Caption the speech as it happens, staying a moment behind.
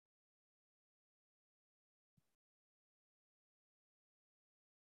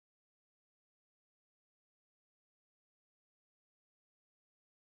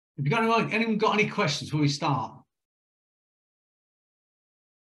Have you got anyone got any questions before we start?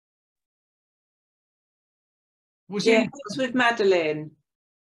 Who's with Madeline?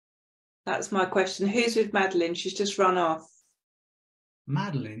 That's my question. Who's with Madeline? She's just run off.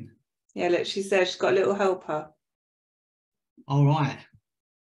 Madeline? Yeah, look, she's there. She's got a little helper. All right.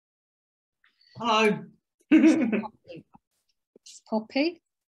 Hello. It's Poppy.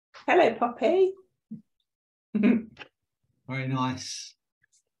 Hello, Poppy. Very nice.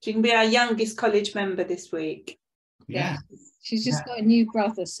 She can be our youngest college member this week. Yeah. She's just got a new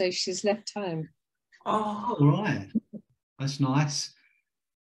brother, so she's left home. Oh, all right. That's nice.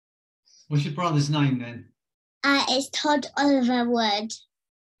 What's your brother's name then? It's Todd Oliver Wood.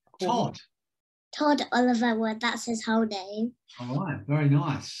 Todd? Todd Oliver Wood, that's his whole name. All right, very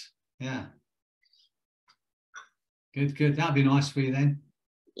nice. Yeah. Good, good. That'd be nice for you then.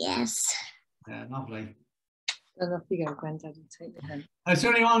 Yes. Yeah, lovely. And off you go, Granddaddy. Take the pen. Is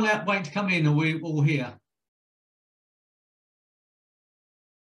there anyone waiting to come in, or are we all here?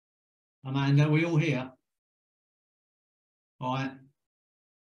 Amanda, are we all here? All right.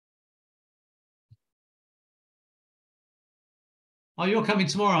 Oh, you're coming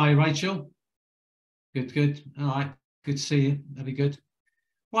tomorrow, are you, Rachel? Good, good. All right. Good to see you. That'd be good.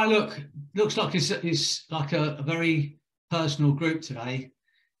 Right, look, looks like it's like a very personal group today.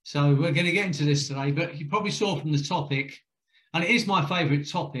 So we're going to get into this today, but you probably saw from the topic, and it is my favourite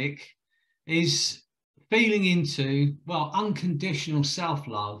topic, is feeling into, well, unconditional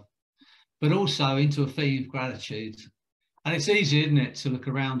self-love, but also into a feeling of gratitude. And it's easy, isn't it, to look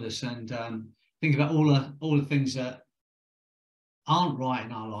around us and think about all the things that aren't right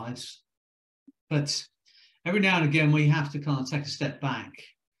in our lives. But every now and again, we have to kind of take a step back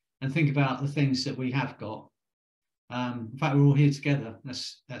and think about the things that we have got. In fact, we're all here together.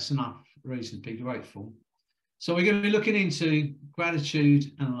 That's enough reason to be grateful. So we're going to be looking into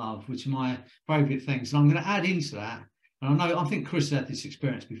gratitude and love, which are my favourite things. And I'm going to add into that, and I think Chris had this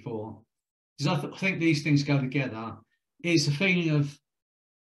experience before, because I think these things go together, is a feeling of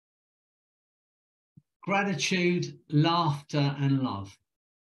gratitude, laughter, and love.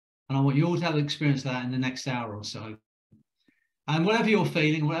 And I want you all to have experience that in the next hour or so. And whatever you're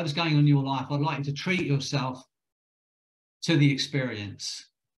feeling, whatever's going on in your life, I'd like you to treat yourself to the experience,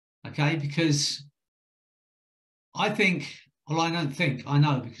 okay? Because I think, well, I don't think, I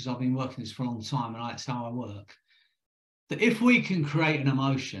know, because I've been working this for a long time and that's how I work, that if we can create an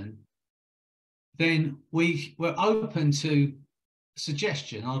emotion, then we're open to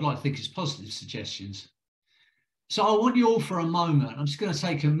suggestion. I'd like to think it's positive suggestions. So I want you all for a moment, I'm just going to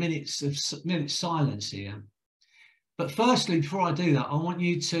take a minute's silence here. But firstly, before I do that, I want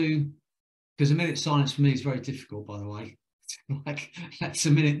you to, because a minute's silence for me is very difficult, by the way. Like, that's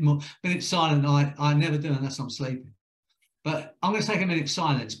a minute silent. I never do unless I'm sleeping. But I'm going to take a minute's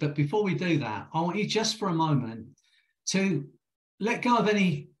silence. But before we do that, I want you just for a moment to let go of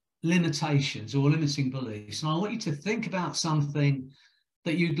any limitations or limiting beliefs. And I want you to think about something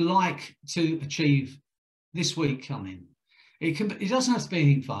that you'd like to achieve this week coming. It doesn't have to be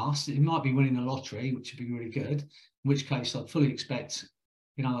anything fast. It might be winning the lottery, which would be really good, in which case I'd fully expect,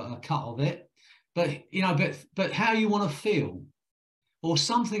 you know, a cut of it. But, you know, but how you want to feel, or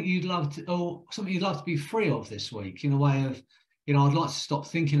something you'd love to be free of this week, in a way of, you know, I'd like to stop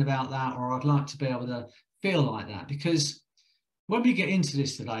thinking about that, or I'd like to be able to feel like that. Because when we get into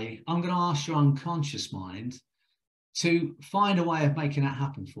this today, I'm going to ask your unconscious mind to find a way of making that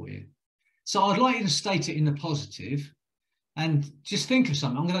happen for you. So I'd like you to state it in the positive and just think of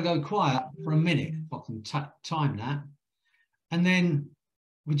something. I'm going to go quiet for a minute, if I can time that. And then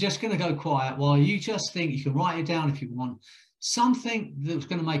we're just going to go quiet while you just think. You can write it down if you want. Something that's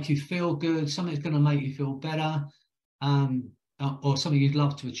going to make you feel good, something that's going to make you feel better, or something you'd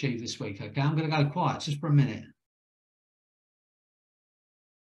love to achieve this week. Okay, I'm going to go quiet just for a minute.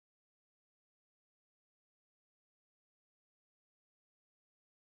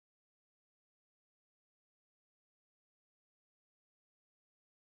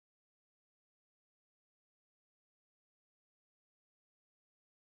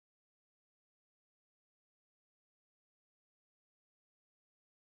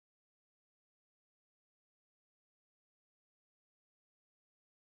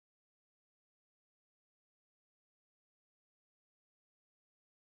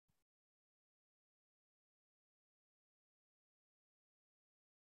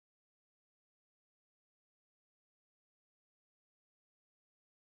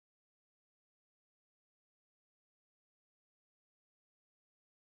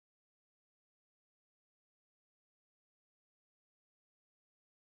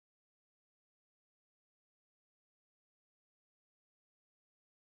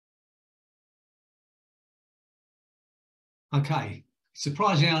 Okay,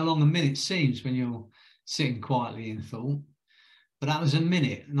 surprising how long a minute seems when you're sitting quietly in thought, but that was a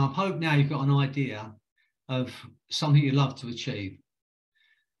minute, and I hope now you've got an idea of something you'd love to achieve.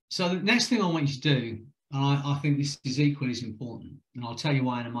 So the next thing I want you to do, and I think this is equally as important, and I'll tell you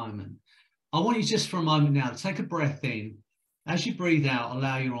why in a moment. I want you just for a moment now to take a breath in. As you breathe out,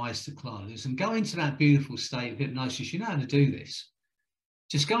 allow your eyes to close and go into that beautiful state of hypnosis. You know how to do this.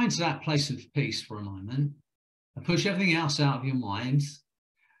 Just go into that place of peace for a moment and push everything else out of your mind.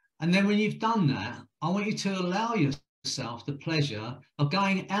 And then when you've done that, I want you to allow yourself the pleasure of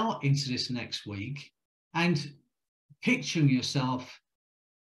going out into this next week and picturing yourself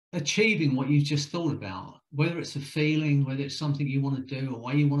achieving what you've just thought about, whether it's a feeling, whether it's something you want to do, a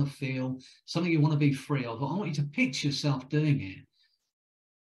way you want to feel, something you want to be free of. I want you to picture yourself doing it.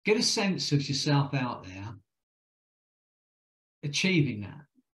 Get a sense of yourself out there, achieving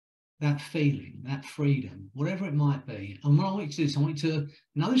that feeling, that freedom, whatever it might be. And what I want you to do is I want you to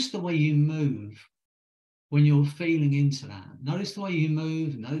notice the way you move when you're feeling into that. Notice the way you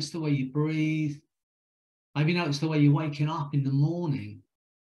move, notice the way you breathe. Maybe notice the way you're waking up in the morning.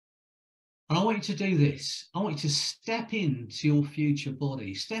 And I want you to do this. I want you to step into your future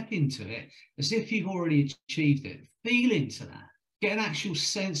body, step into it as if you've already achieved it. Feel into that. Get an actual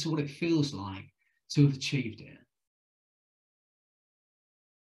sense of what it feels like to have achieved it.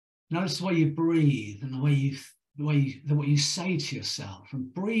 Notice the way you breathe and what you say to yourself,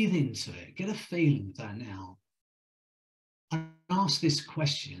 and breathe into it. Get a feeling of that now. And ask this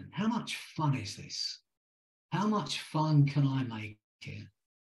question: how much fun is this? How much fun can I make it?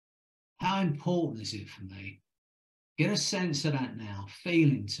 How important is it for me? Get a sense of that now. Feel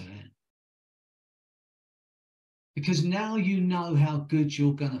into it. Because now you know how good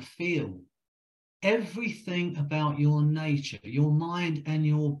you're going to feel. Everything about your nature, your mind and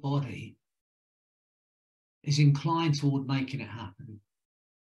your body is inclined toward making it happen.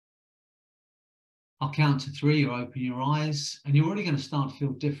 I'll count to 3, you open your eyes, and you're already going to start to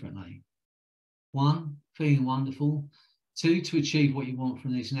feel differently. 1, feeling wonderful. 2, to achieve what you want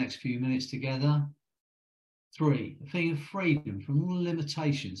from these next few minutes together. 3, a feeling of freedom from all the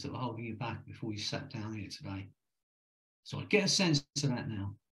limitations that were holding you back before you sat down here today. So I get a sense of that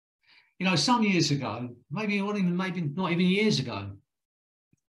now. You know, some years ago, maybe not even years ago,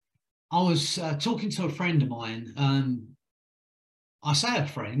 I was talking to a friend of mine. I say a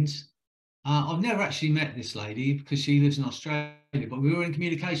friend. I've never actually met this lady because she lives in Australia, but we were in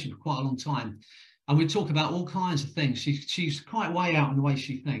communication for quite a long time. And we talk about all kinds of things. She's quite way out in the way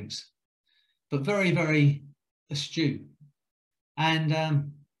she thinks, but very, very astute.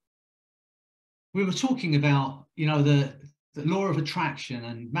 And we were talking about, you know, the law of attraction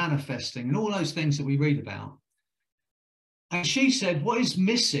and manifesting and all those things that we read about. And she said, what is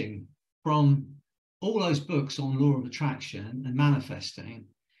missing from all those books on law of attraction and manifesting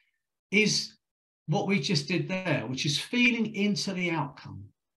is what we just did there, which is feeling into the outcome.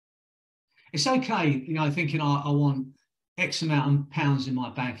 It's okay, you know, thinking I want X amount of pounds in my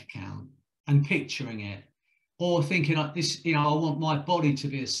bank account and picturing it, or thinking like this, you know, I want my body to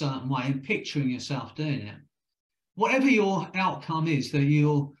be a certain way and picturing yourself doing it. Whatever your outcome is that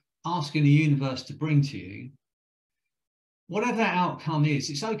you're asking the universe to bring to you, whatever that outcome is,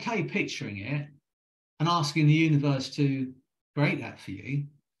 it's okay picturing it and asking the universe to create that for you.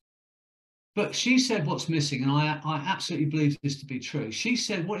 But she said what's missing, and I absolutely believe this to be true. She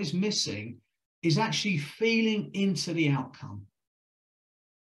said what is missing is actually feeling into the outcome.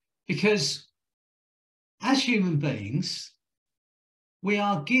 Because as human beings, we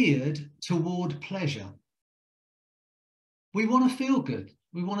are geared toward pleasure. We want to feel good.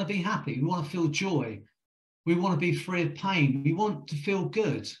 We want to be happy. We want to feel joy. We want to be free of pain. We want to feel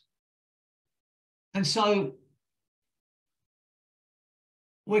good. And so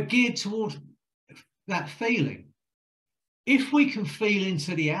we're geared toward that feeling. If we can feel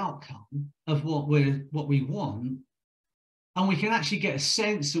into the outcome of what we want, and we can actually get a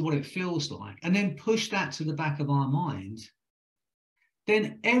sense of what it feels like, and then push that to the back of our mind,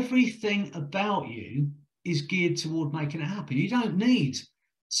 then everything about you is geared toward making it happen. You don't need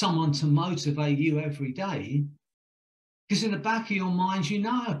someone to motivate you every day, because in the back of your mind, you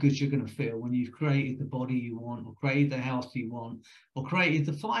know how good you're going to feel when you've created the body you want, or created the health you want, or created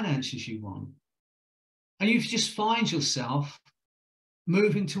the finances you want. And you just find yourself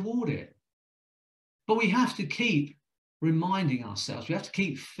moving toward it. But we have to keep reminding ourselves, we have to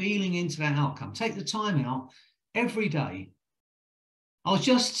keep feeling into that outcome. Take the time out every day. I was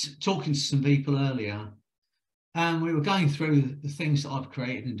just talking to some people earlier, and we were going through the things that I've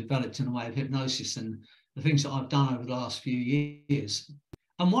created and developed in the way of hypnosis and the things that I've done over the last few years.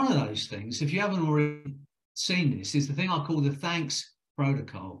 And one of those things, if you haven't already seen this, is the thing I call the thanks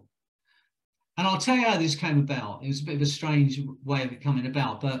protocol. And I'll tell you how this came about. It was a bit of a strange way of it coming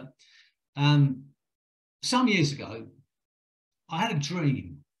about, but some years ago, I had a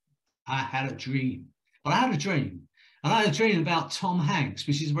dream. But I had a dream. And I had a dream about Tom Hanks,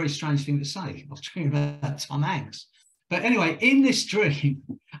 which is a very strange thing to say. I was dreaming about Tom Hanks. But anyway, in this dream,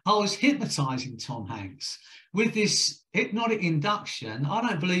 I was hypnotizing Tom Hanks with this hypnotic induction I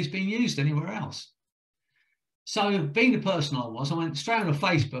don't believe is being used anywhere else. So being the person I was, I went straight on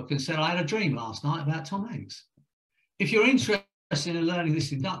Facebook and said, I had a dream last night about Tom Hanks. If you're interested in learning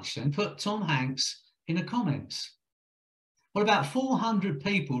this induction, put Tom Hanks in the comments. Well, about 400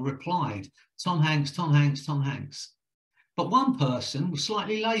 people replied, Tom Hanks, Tom Hanks, Tom Hanks. But one person was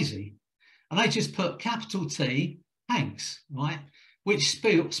slightly lazy and they just put capital T, Hanks, right? Which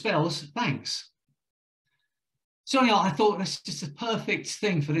spells thanks. So anyway, I thought that's just a perfect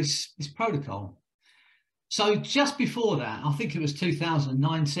thing for this protocol. So just before that, I think it was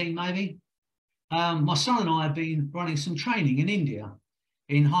 2019 maybe, my son and I had been running some training in India,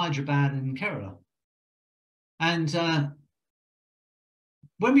 in Hyderabad and Kerala. And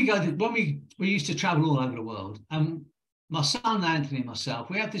when we used to travel all over the world, and my son Anthony and myself,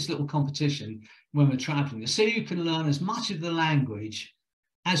 we had this little competition when we're traveling to see who can learn as much of the language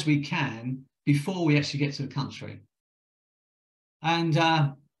as we can before we actually get to the country. And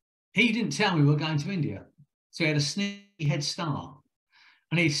he didn't tell me we were going to India, so he had a sneaky head start.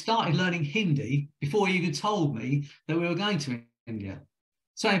 And he started learning Hindi before he even told me that we were going to India.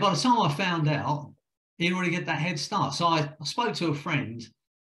 So by the time I found out, he'd already get that head start. So I spoke to a friend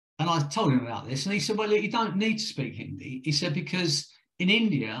and I told him about this. And he said, well, look, you don't need to speak Hindi. He said, because in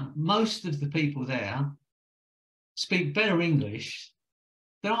India, most of the people there speak better English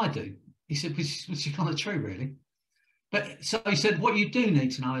than I do. He said, which is kind of true, really. But so he said, what you do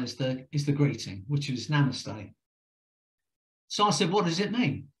need to know is the greeting, which is namaste. So I said, what does it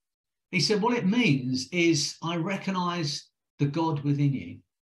mean? He said, what it means is I recognize the God within you,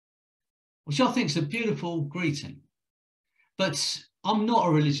 which I think is a beautiful greeting. But I'm not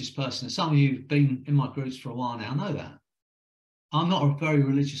a religious person. Some of you who've been in my groups for a while now know that. I'm not a very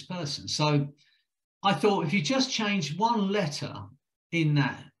religious person. So I thought if you just change one letter in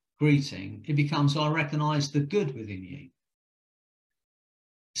that greeting, it becomes, I recognize the good within you.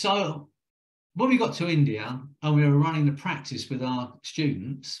 So when we got to India and we were running the practice with our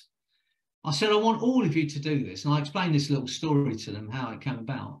students, I said, I want all of you to do this. And I explained this little story to them, how it came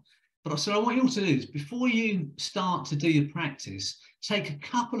about. But I said, I want you all to do this. Before you start to do your practice, take a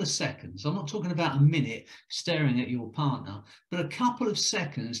couple of seconds. I'm not talking about a minute staring at your partner, but a couple of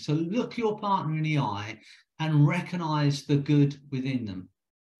seconds to look your partner in the eye and recognize the good within them.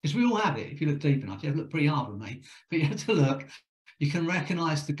 Because we all have it. If you look deep enough, you have to look pretty hard with me, but you have to look. You can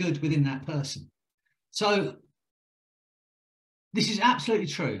recognize the good within that person. So this is absolutely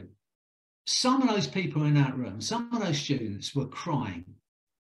true. Some of those people in that room, some of those students were crying.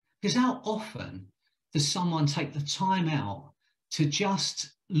 Because how often does someone take the time out to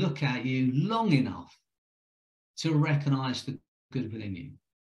just look at you long enough to recognize the good within you?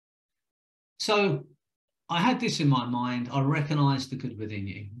 So I had this in my mind. I recognize the good within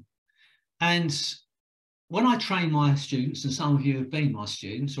you. And when I train my students, and some of you have been my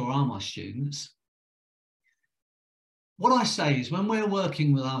students or are my students, what I say is when we're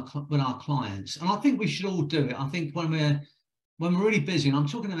working with our clients, and I think we should all do it. I think when we're really busy, and I'm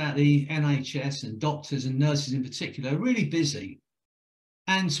talking about the NHS and doctors and nurses in particular, really busy,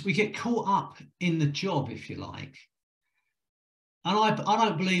 and we get caught up in the job, if you like. And I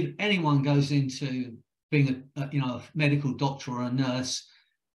don't believe anyone goes into being a medical doctor or a nurse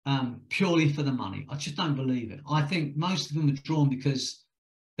purely for the money. I just don't believe it. I think most of them are drawn because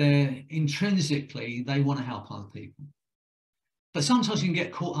they're intrinsically, they want to help other people. But sometimes you can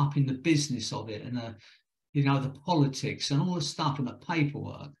get caught up in the business of it and the politics and all the stuff and the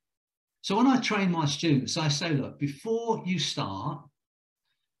paperwork. So when I train my students, I say, look, before you start,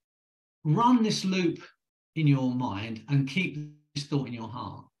 run this loop in your mind and keep this thought in your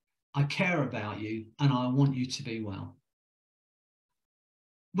heart. I care about you and I want you to be well.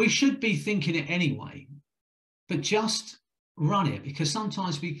 We should be thinking it anyway, but just run it, because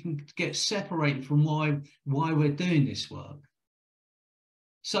sometimes we can get separated from why we're doing this work.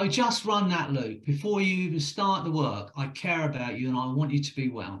 So just run that loop. Before you even start the work, I care about you and I want you to be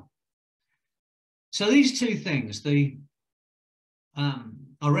well. So these two things,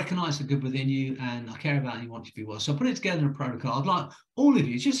 I recognize the good within you and I care about you and want you to be well. So I put it together in a protocol. I'd like all of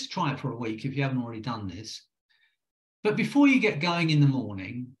you just to try it for a week if you haven't already done this. But before you get going in the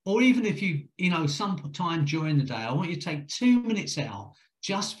morning, or even if sometime during the day, I want you to take 2 minutes out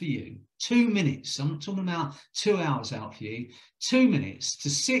just for you, 2 minutes. I'm not talking about 2 hours out for you. 2 minutes to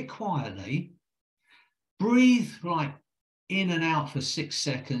sit quietly, breathe like in and out for 6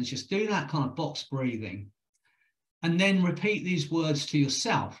 seconds. Just do that kind of box breathing. And then repeat these words to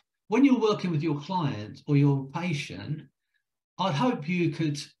yourself. When you're working with your client or your patient, I'd hope you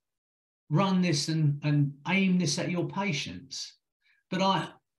could run this and aim this at your patients. But I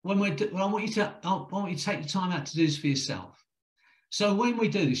want you to take the time out to do this for yourself. So when we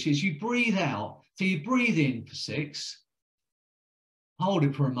do this, is you breathe out. So you breathe in for 6, hold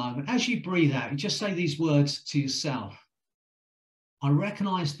it for a moment. As you breathe out, you just say these words to yourself. I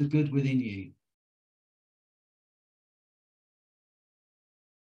recognize the good within you.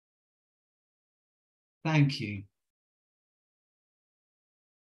 Thank you.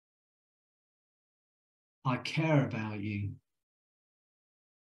 I care about you.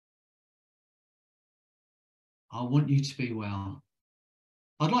 I want you to be well.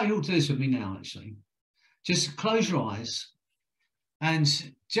 I'd like you all to do this with me now, actually. Just close your eyes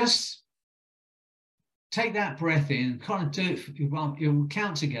and just take that breath in. Kind of do it, you'll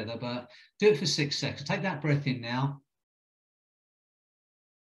count together, but do it for 6 seconds. Take that breath in now.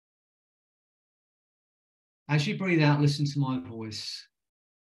 As you breathe out, listen to my voice.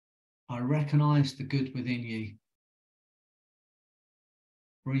 I recognize the good within you.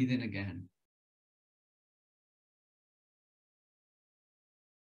 Breathe in again.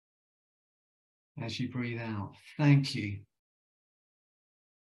 As you breathe out, thank you.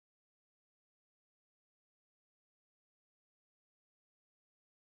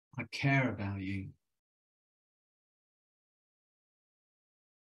 I care about you.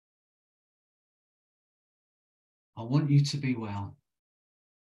 I want you to be well.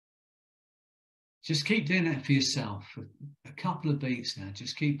 Just keep doing that for yourself for a couple of beats now.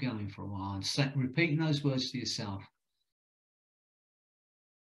 Just keep going for a while and repeating those words to yourself.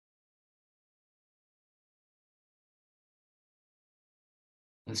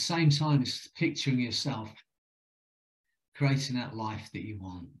 At the same time, it's picturing yourself creating that life that you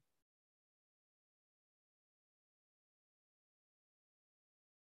want.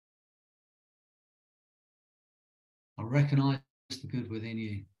 I recognize the good within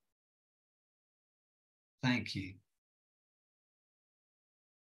you. Thank you.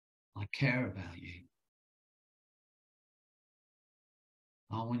 I care about you.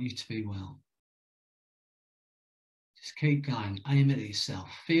 I want you to be well. Just keep going. Aim it at yourself.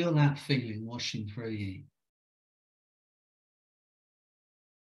 Feel that feeling washing through you.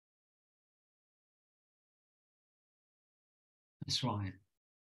 That's right.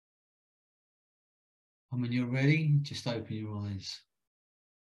 And when you're ready, just open your eyes.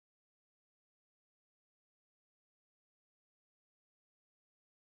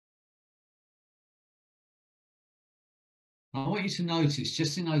 I want you to notice,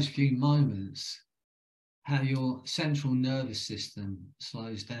 just in those few moments, how your central nervous system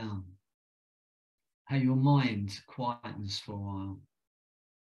slows down, how your mind quietens for a while.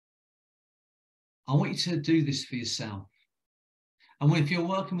 I want you to do this for yourself. And if you're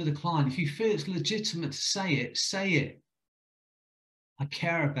working with a client, if you feel it's legitimate to say it, say it. I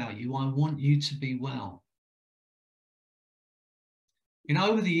care about you. I want you to be well. You know,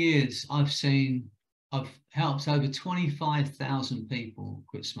 over the years, I've helped over 25,000 people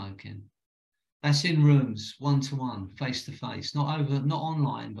quit smoking. That's in rooms, one-to-one, face-to-face, not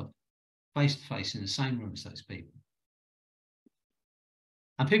online, but face-to-face in the same room as those people.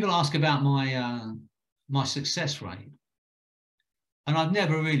 And people ask about my success rate. And I've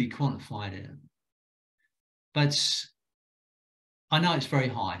never really quantified it. But I know it's very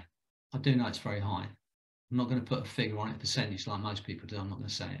high. I do know it's very high. I'm not going to put a figure on it, percentage like most people do. I'm not going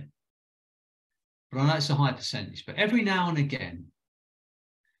to say it. But I know it's a high percentage. But every now and again,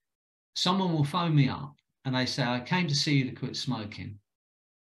 someone will phone me up and they say, I came to see you to quit smoking.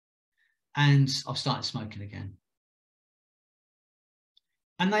 And I've started smoking again.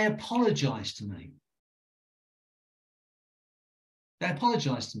 And they apologize to me. They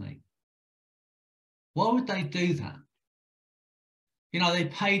apologize to me. Why would they do that? You know, they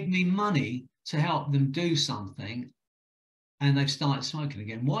paid me money to help them do something and they've started smoking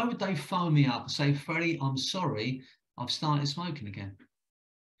again. Why would they phone me up and say, Freddie, I'm sorry, I've started smoking again?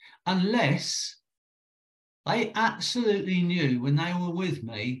 Unless they absolutely knew when they were with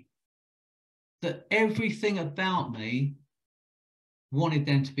me that everything about me wanted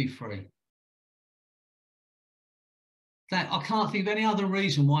them to be free. That I can't think of any other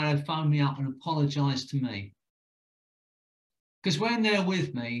reason why they'd phone me up and apologise to me. Because when they're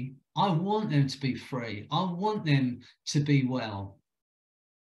with me, I want them to be free. I want them to be well.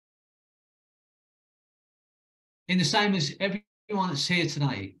 In the same as everyone that's here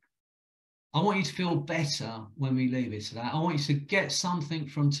today, I want you to feel better when we leave it today. I want you to get something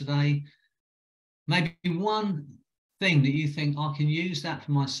from today, maybe one thing that you think, I can use that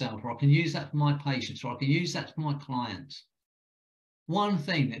for myself, or I can use that for my patients, or I can use that for my clients. One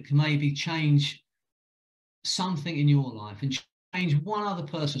thing that can maybe change something in your life and change one other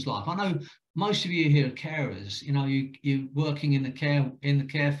person's life. I know most of you here are carers. You know, you're working in the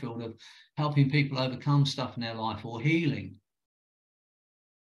care field of helping people overcome stuff in their life or healing.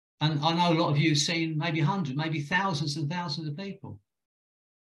 And I know a lot of you have seen maybe hundreds, maybe thousands and thousands of people.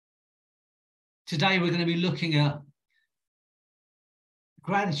 Today we're going to be looking at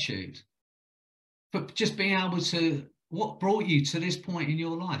gratitude, but just being able to, what brought you to this point in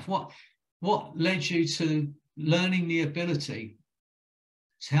your life? What led you to learning the ability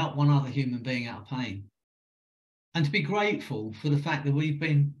to help one other human being out of pain? And to be grateful for the fact that we've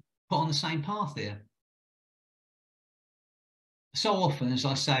been put on the same path here. So often, as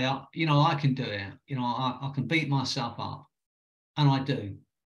I say, you know, I can do it. You know, I can beat myself up, and I do.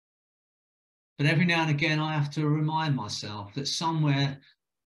 But every now and again, I have to remind myself that somewhere,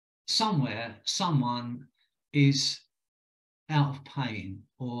 someone is out of pain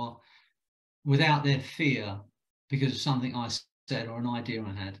or without their fear because of something I said or an idea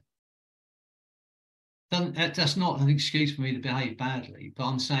I had. That's not an excuse for me to behave badly, but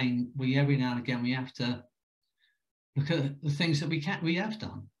I'm saying every now and again, we have to look at the things that we have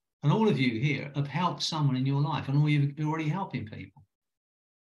done. And all of you here have helped someone in your life, and all you're already helping people.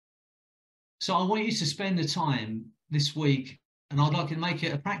 So I want you to spend the time this week, and I'd like you to make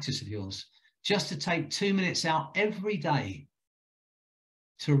it a practice of yours, just to take 2 minutes out every day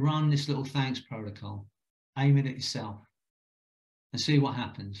to run this little thanks protocol. Aim it at yourself and see what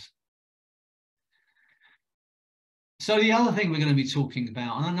happens. So the other thing we're going to be talking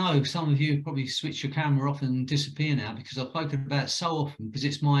about, and I know some of you probably switch your camera off and disappear now because I've spoken about it so often, because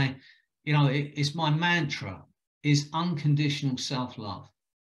it's my, you know, it's my mantra, is unconditional self-love.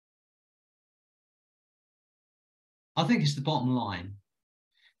 I think it's the bottom line,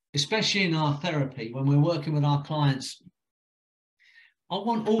 especially in our therapy when we're working with our clients. I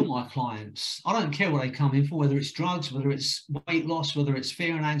want all my clients, I don't care what they come in for, whether it's drugs, whether it's weight loss, whether it's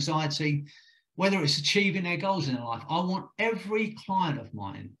fear and anxiety, whether it's achieving their goals in their life. I want every client of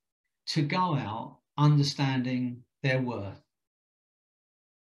mine to go out understanding their worth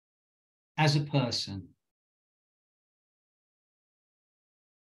as a person.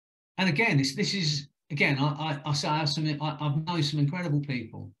 And again, this is, again, I say I've known some incredible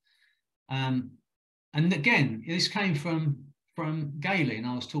people. And again, this came from Galen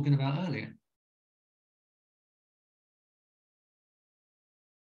I was talking about earlier.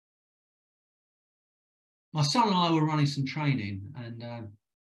 My son and I were running some training, and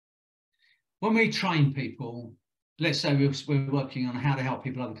when we train people, let's say we're working on how to help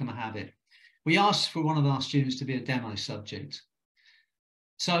people overcome a habit, we asked for one of our students to be a demo subject.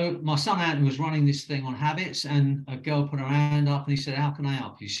 So my son Anthony was running this thing on habits, and a girl put her hand up and he said, "How can I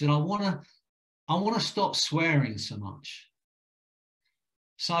help you?" She said, I want to stop swearing so much.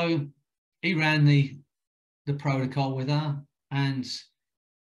 So he ran the protocol with her, and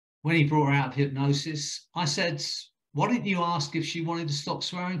when he brought her out of hypnosis, I said, "Why didn't you ask if she wanted to stop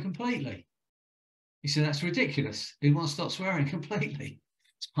swearing completely?" He said, "That's ridiculous. Who wants to stop swearing completely?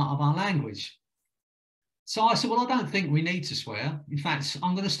 It's part of our language." So I said, "Well, I don't think we need to swear. In fact,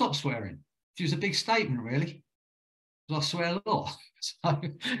 I'm going to stop swearing." Which was a big statement, really, because I swear a lot. So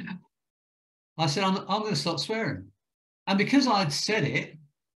I said, I'm going to stop swearing. And because I'd said it,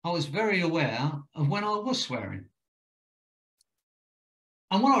 I was very aware of when I was swearing.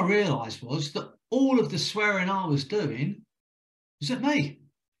 And what I realised was that all of the swearing I was doing was at me.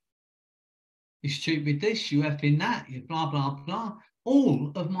 You stupid this, you effing that, you blah, blah, blah.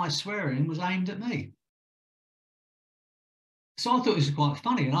 All of my swearing was aimed at me. So I thought it was quite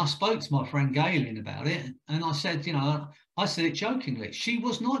funny. And I spoke to my friend Galen about it. And I said, you know, I said it jokingly. She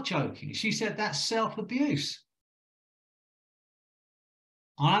was not joking. She said, "That's self-abuse."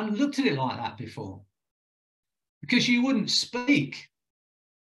 I hadn't looked at it like that before. Because you wouldn't speak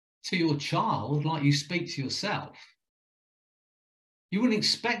to your child like you speak to yourself. You wouldn't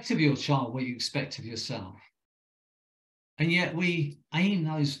expect of your child what you expect of yourself. And yet we aim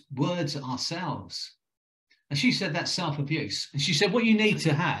those words at ourselves. And she said, "That's self-abuse." And she said, what you need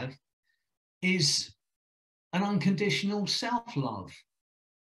to have is an unconditional self-love.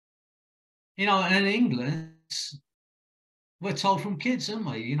 You know, and in England, we're told from kids, aren't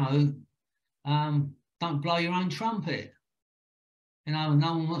we? You know, don't blow your own trumpet. You know,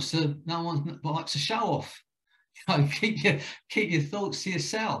 no one likes to show off. You know, keep your thoughts to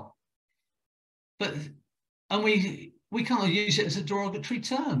yourself. And we We kind of use it as a derogatory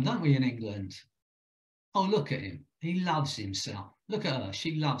term, don't we, in England? Oh, look at him. He loves himself. Look at her.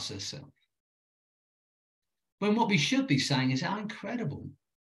 She loves herself. When what we should be saying is how incredible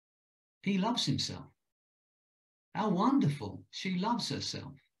he loves himself. How wonderful she loves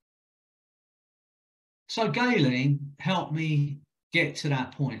herself. So Galen helped me get to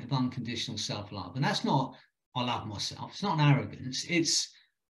that point of unconditional self-love. And that's not, I love myself. It's not an arrogance. It's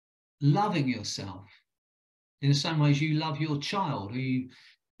loving yourself in the same way as you love your child, or you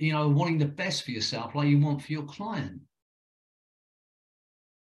know, wanting the best for yourself like you want for your client.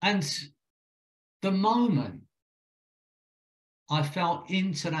 And the moment I felt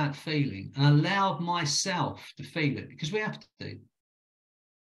into that feeling and allowed myself to feel it, because we have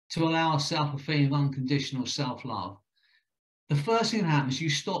to allow ourselves a feeling of unconditional self-love, the first thing that happens, you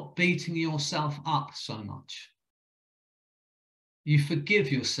stop beating yourself up so much. You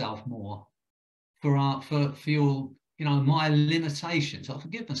forgive yourself more for your, you know, my limitations. I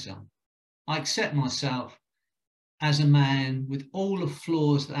forgive myself. I accept myself as a man with all the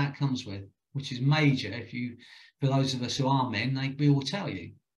flaws that comes with, which is major. For those of us who are men, we will tell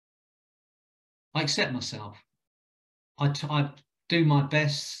you. I accept myself. I do my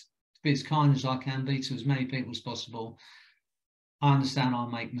best to be as kind as I can be to as many people as possible. I understand I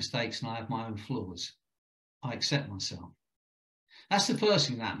make mistakes and I have my own flaws. I accept myself. That's the first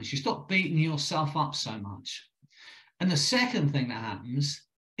thing that happens. You stop beating yourself up so much. And the second thing that happens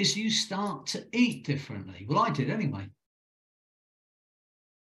is you start to eat differently. Well, I did anyway.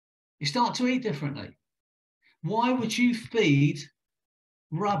 You start to eat differently. Why would you feed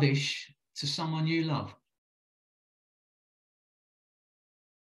rubbish to someone you love?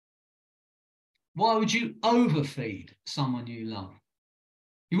 Why would you overfeed someone you love?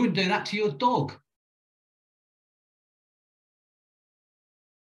 You wouldn't do that to your dog.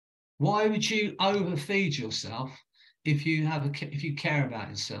 Why would you overfeed yourself if you care about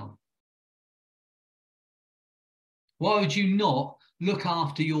yourself? Why would you not look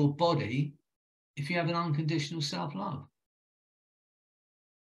after your body if you have an unconditional self-love?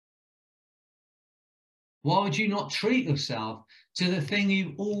 Why would you not treat yourself to the thing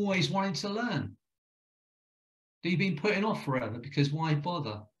you've always wanted to learn that you've been putting off forever? Because why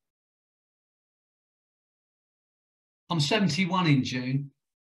bother? I'm 71 in June,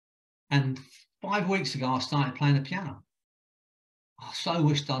 and 5 weeks ago I started playing the piano. I so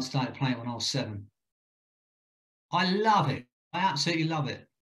wished I'd started playing when I was 7. I love it. I absolutely love it.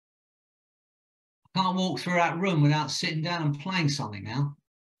 I can't walk through that room without sitting down and playing something now.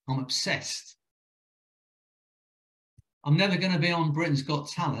 I'm obsessed. I'm never going to be on Britain's Got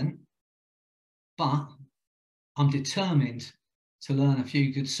Talent, but I'm determined to learn a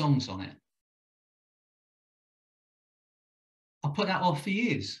few good songs on it. I put that off for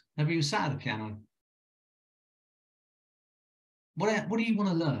years. Never even sat at the piano. What do you want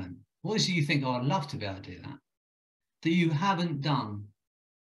to learn? What is it you think, oh, I'd love to be able to do that you haven't done?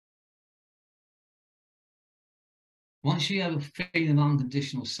 Once you have a feeling of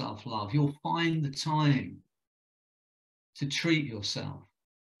unconditional self-love, you'll find the time to treat yourself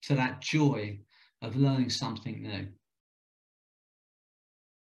to that joy of learning something new.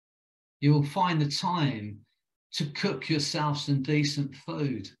 You'll find the time to cook yourself some decent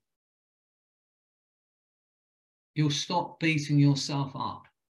food. You'll stop beating yourself up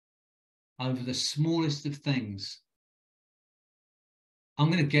over the smallest of things. I'm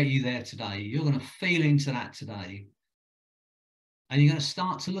going to get you there today. You're going to feel into that today. And you're going to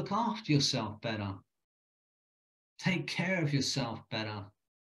start to look after yourself better. Take care of yourself better.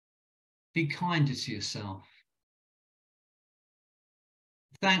 Be kinder to yourself.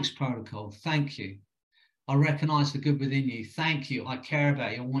 Thanks, Protocol. Thank you. I recognise the good within you. Thank you. I care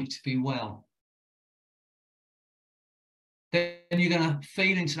about you. I want you to be well. Then you're going to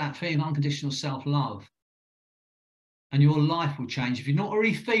feel into that feeling of unconditional self-love. And your life will change. If you're not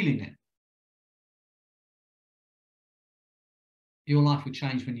already feeling it, your life will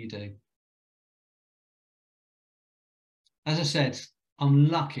change when you do. As I said, I'm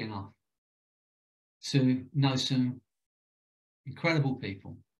lucky enough to know some incredible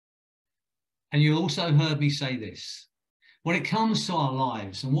people. And you also heard me say this. When it comes to our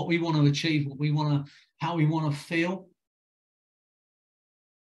lives and what we want to achieve, how we want to feel,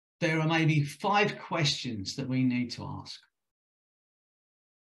 there are maybe 5 questions that we need to ask.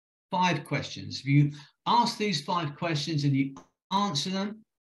 5 questions. If you ask these 5 questions and you answer them,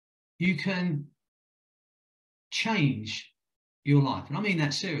 you can change your life. And I mean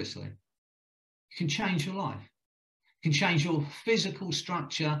that seriously. You can change your life. You can change your physical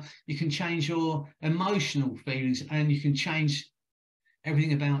structure. You can change your emotional feelings, and you can change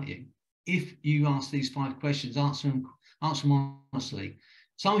everything about you. If you ask these 5 questions, answer them Answer them honestly.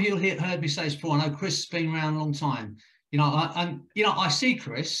 Some of you heard me say this before. I know Chris has been around a long time. You know, I see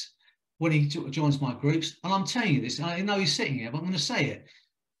Chris when he joins my groups, and I'm telling you this. And I know he's sitting here, but I'm going to say it.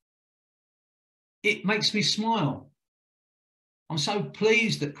 It makes me smile. I'm so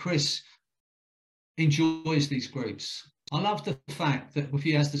pleased that Chris enjoys these groups. I love the fact that if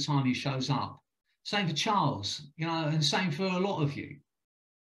he has the time, he shows up. Same for Charles, you know, and same for a lot of you.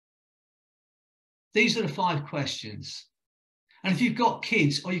 These are the 5 questions. And if you've got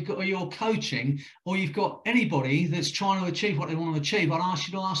kids, or you're coaching, or you've got anybody that's trying to achieve what they want to achieve, I'd ask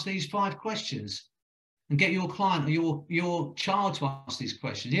you to ask these 5 questions and get your client or your child to ask these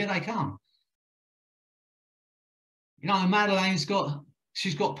questions. Here they come. You know, Madeleine's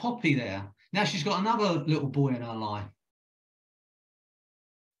she's got Poppy there. Now she's got another little boy in her life.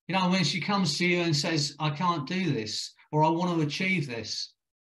 You know, when she comes to you and says, I can't do this, or I want to achieve this,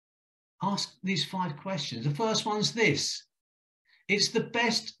 ask these 5 questions. The first one's this. It's the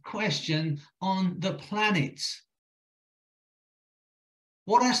best question on the planet.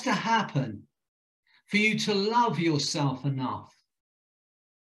 What has to happen for you to love yourself enough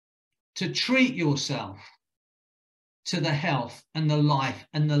to treat yourself to the health and the life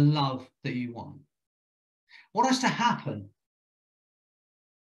and the love that you want? What has to happen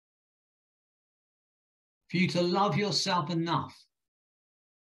for you to love yourself enough?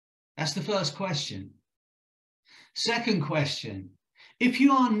 That's the first question. Second question, if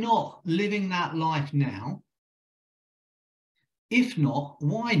you are not living that life now, if not,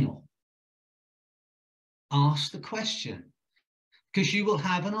 why not? Ask the question, because you will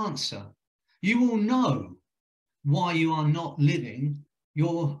have an answer. You will know why you are not living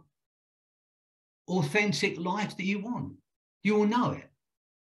your authentic life that you want. You will know it.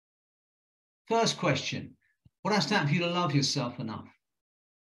 First question, what has to happen for you to love yourself enough?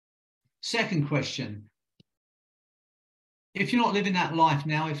 Second question, if you're not living that life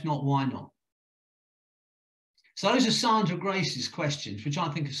now, if not, why not? So those are Sandra Grace's questions, which I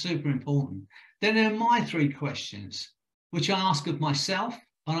think are super important. Then there are my 3 questions, which I ask of myself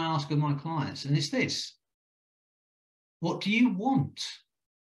and I ask of my clients. And it's this. What do you want?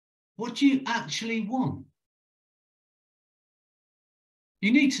 What do you actually want?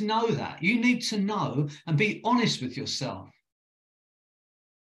 You need to know that. You need to know and be honest with yourself.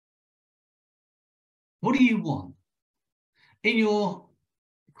 What do you want? In your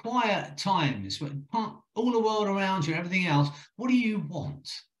quiet times, when all the world around you, everything else, what do you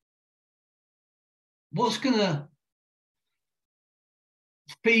want? What's going to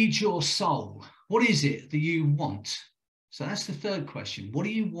feed your soul? What is it that you want? So that's the third question. What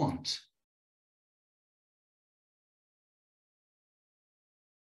do you want?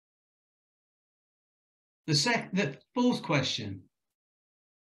 The fourth question.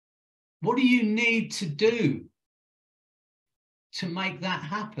 What do you need to do to make that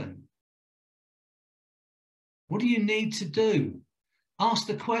happen? What do you need to do? Ask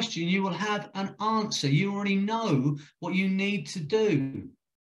the question, you will have an answer. You already know what you need to do.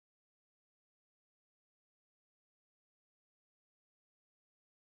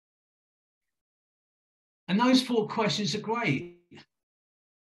 And those 4 questions are great.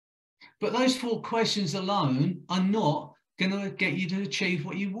 But those 4 questions alone are not going to get you to achieve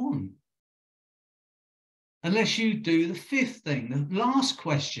what you want. Unless you do the 5th thing, the last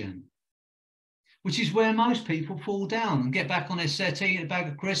question, which is where most people fall down and get back on their settee, eat a bag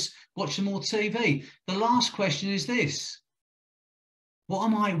of crisps, watch some more TV. The last question is this. What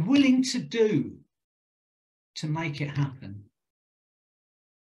am I willing to do to make it happen?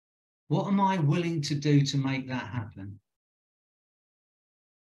 What am I willing to do to make that happen?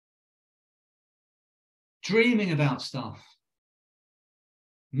 Dreaming about stuff,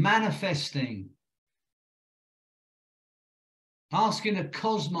 manifesting, asking the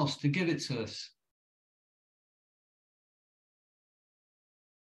cosmos to give it to us.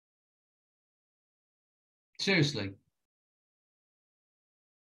 Seriously.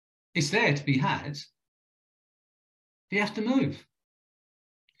 It's there to be had. You have to move.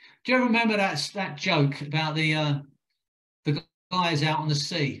 Do you ever remember that joke about the guys out on the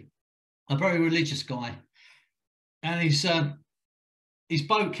sea? A very religious guy. And his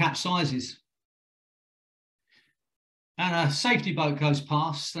boat capsizes. And a safety boat goes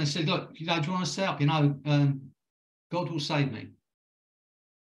past. They said, look, do you want to stay up? God will save me.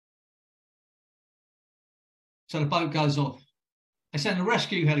 So the boat goes off. They send a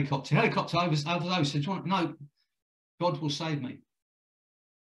rescue helicopter. Helicopter over those. Said, no, God will save me.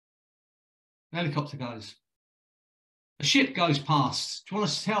 The helicopter goes. A ship goes past. Do you want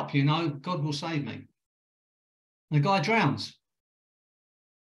us to help you? No, God will save me. And the guy drowns.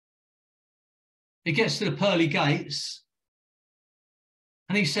 He gets to the pearly gates.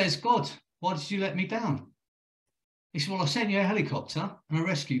 And he says, God, why did you let me down? He said, well, I sent you a helicopter and a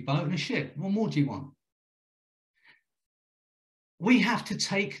rescue boat and a ship. What more do you want? We have to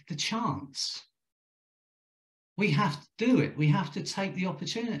take the chance. We have to do it. We have to take the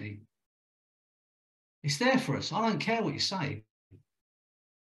opportunity. It's there for us. I don't care what you say.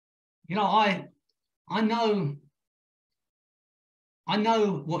 You know, I know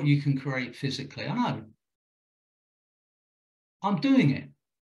what you can create physically. I know. I'm doing it.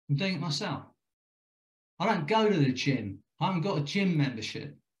 I'm doing it myself. I don't go to the gym. I haven't got a gym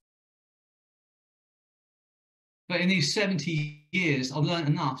membership. But in these 70 years, I've learned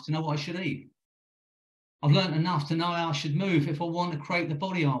enough to know what I should eat. I've learned enough to know how I should move if I want to create the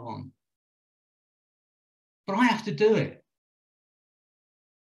body I want. But I have to do it.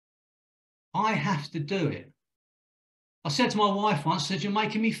 I have to do it. I said to my wife once, I said, you're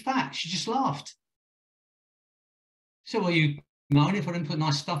making me fat. She just laughed. She said, well, you moan if I didn't put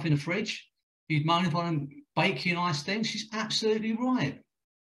nice stuff in the fridge? You'd moan if I didn't bake you nice things? She's absolutely right.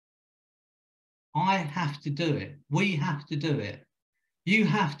 I have to do it. We have to do it. You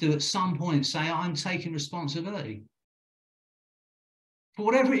have to, at some point, say, I'm taking responsibility for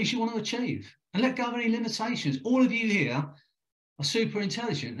whatever it is you want to achieve. And let go of any limitations. All of you here are super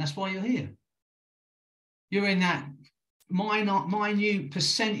intelligent. That's why you're here. You're in that minute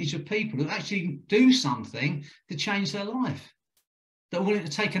percentage of people who actually do something to change their life, that are willing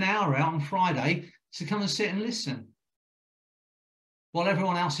to take an hour out on Friday to come and sit and listen, while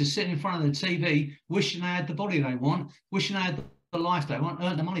everyone else is sitting in front of the TV wishing they had the body they want, wishing they had the life they want,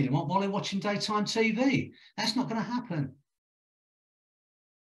 earn the money they want, while they're watching daytime TV. That's not going to happen.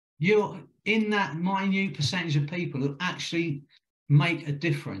 You're in that minute percentage of people who actually make a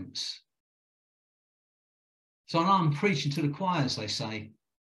difference. So I know I'm preaching to the choir, as they say,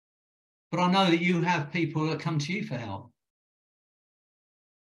 but I know that you have people that come to you for help.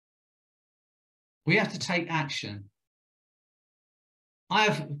 We have to take action.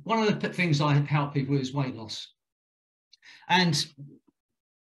 One of the things I help people with is weight loss. And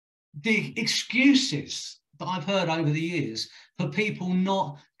the excuses that I've heard over the years for people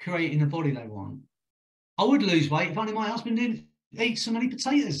not creating the body they want. I would lose weight if only my husband didn't eat so many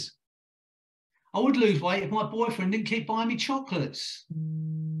potatoes. I would lose weight if my boyfriend didn't keep buying me chocolates.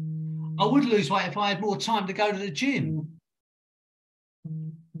 I would lose weight if I had more time to go to the gym.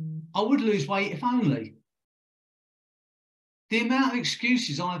 I would lose weight if only. The amount of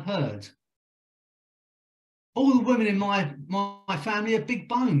excuses I've heard. All the women in my family are big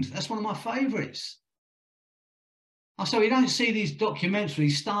boned. That's one of my favourites. So you don't see these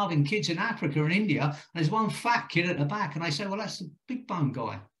documentaries starving kids in Africa and India, and there's one fat kid at the back, and they say, well, that's the big bone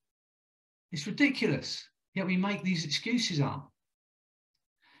guy. It's ridiculous. Yet we make these excuses up.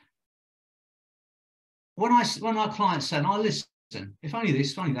 When my clients say, I listen, if only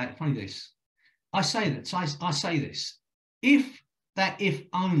this, if only that, if only this, I say that, I say this. If that if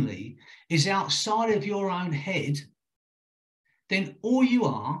only is outside of your own head, then all you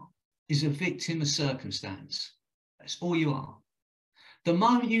are is a victim of circumstance. That's all you are. The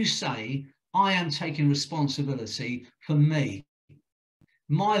moment you say, I am taking responsibility for me,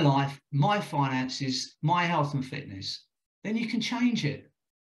 my life, my finances, my health and fitness, then you can change it.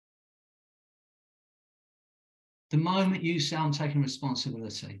 The moment you say, I'm taking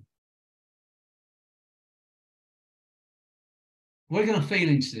responsibility. We're going to feel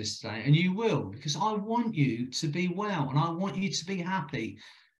into this today, and you will, because I want you to be well, and I want you to be happy,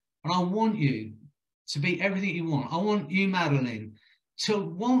 and I want you to be everything you want. I want you, Madeline, to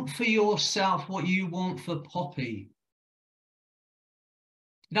want for yourself what you want for Poppy.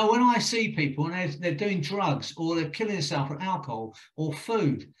 You know, when I see people and they're doing drugs, or they're killing themselves for alcohol or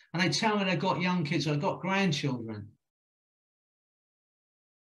food, and they tell me they've got young kids or they've got grandchildren,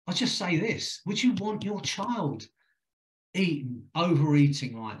 I just say this: would you want your child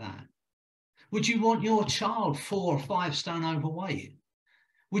overeating like that? Would you want your child 4 or 5 stone overweight?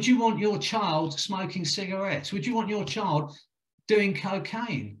 Would you want your child smoking cigarettes? Would you want your child doing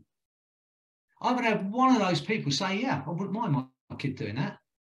cocaine? I haven't had one of those people say, yeah, I wouldn't mind my kid doing that.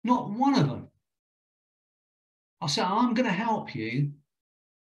 Not one of them. I say, I'm going to help you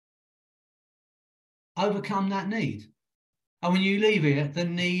overcome that need. And when you leave here, the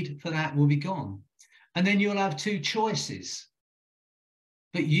need for that will be gone. And then you'll have 2 choices.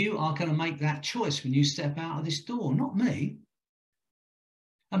 But you are going to make that choice when you step out of this door, not me.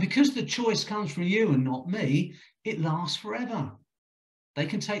 And because the choice comes from you and not me, it lasts forever. They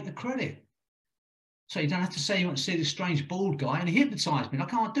can take the credit. So you don't have to say you want to see this strange bald guy and he hypnotised me. I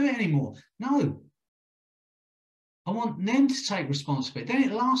can't do it anymore. No. I want them to take responsibility. Then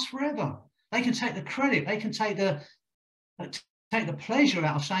it lasts forever. They can take the credit. They can take take the pleasure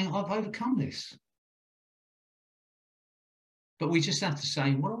out of saying, I've overcome this. But we just have to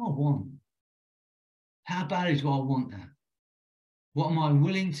say, what do I want? How badly do I want that? What am I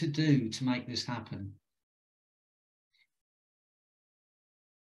willing to do to make this happen?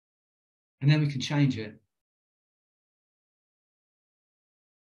 And then we can change it.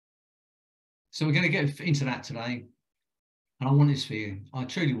 So we're going to get into that today. And I want this for you. I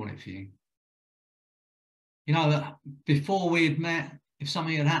truly want it for you. You know, before we had met, if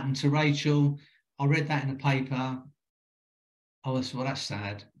something had happened to Rachel, I read that in the paper. I was, well, that's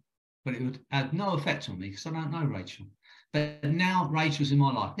sad. But it would have no effect on me because I don't know Rachel. But now Rachel's in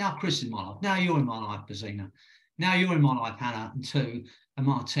my life. Now Chris is in my life. Now you're in my life, Bazina. Now you're in my life, Hannah, and Sue, and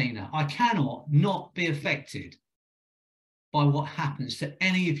Martina. I cannot not be affected by what happens to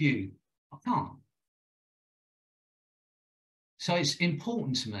any of you. I can't. So it's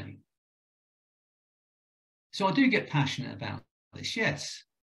important to me. So I do get passionate about this, yes.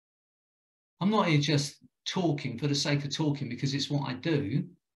 I'm not here just talking for the sake of talking because it's what I do.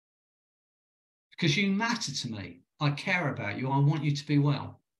 Because you matter to me. I care about you. I want you to be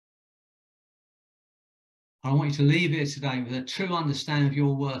well. I want you to leave here today with a true understanding of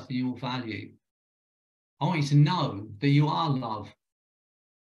your worth and your value. I want you to know that you are love.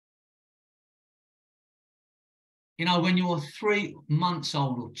 You know, when you're 3 months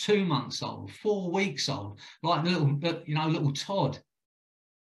old or 2 months old, 4 weeks old, like little Todd.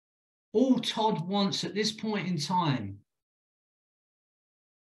 All Todd wants at this point in time,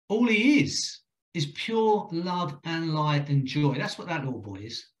 all he is pure love and light and joy. That's what that little boy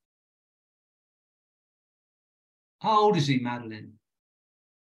is. How old is he, Madeline?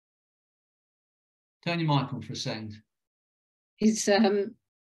 Turn your mic on for a second. He's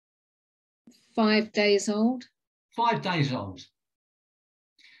 5 days old. 5 days old.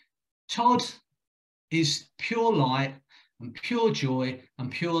 Todd is pure light and pure joy and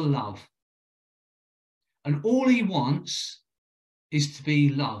pure love. And all he wants is to be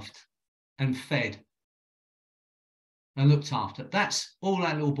loved and fed and looked after. That's all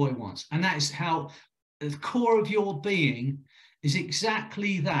that little boy wants. And that is how the core of your being is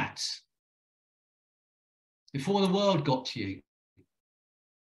exactly that. Before the world got to you.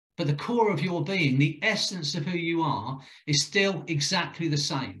 But the core of your being, the essence of who you are, is still exactly the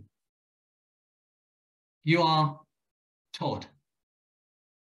same. You are Todd.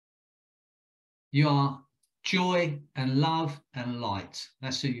 You are joy and love and light.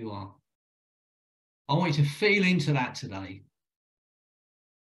 That's who you are. I want you to feel into that today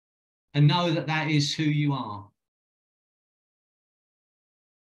and know that that is who you are.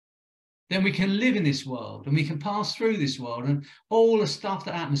 Then we can live in this world and we can pass through this world and all the stuff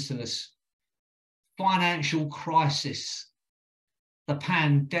that happens to us, financial crisis, the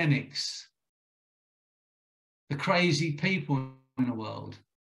pandemics, the crazy people in the world.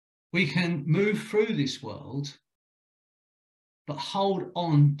 We can move through this world, but hold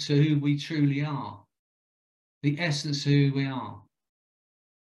on to who we truly are, the essence of who we are.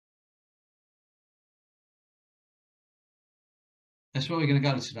 That's where we're going to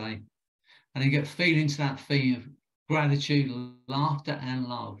go today. And then get feeling into that feeling of gratitude, laughter, and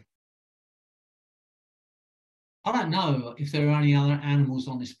love. I don't know if there are any other animals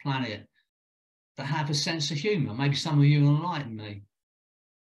on this planet that have a sense of humour. Maybe some of you will enlighten me.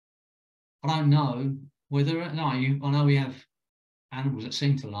 I don't know whether, I know we have animals that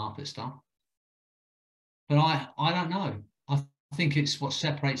seem to laugh at stuff. But I don't know. I think it's what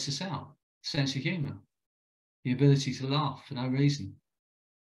separates us out, sense of humour, the ability to laugh for no reason.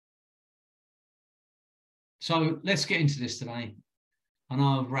 So let's get into this today. I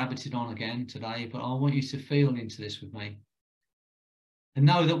know I've rabbited on again today, but I want you to feel into this with me. And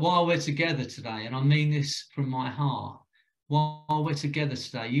know that while we're together today, and I mean this from my heart, while we're together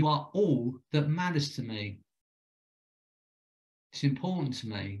today, you are all that matters to me. It's important to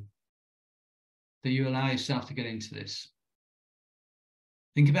me that you allow yourself to get into this.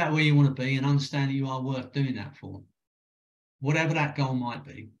 Think about where you want to be and understand that you are worth doing that for, whatever that goal might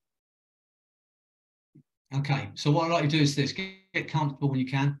be. Okay, so what I'd like you to do is this. Get comfortable when you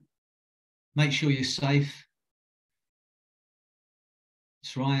can. Make sure you're safe.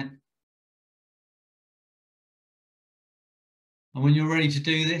 That's right. And when you're ready to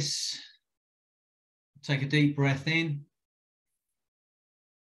do this, take a deep breath in.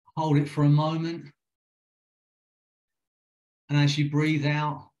 Hold it for a moment. And as you breathe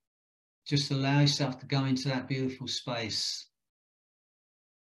out, just allow yourself to go into that beautiful space.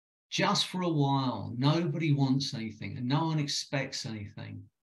 Just for a while. Nobody wants anything and no one expects anything.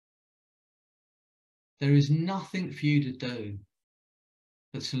 There is nothing for you to do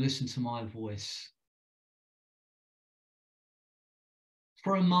but to listen to my voice.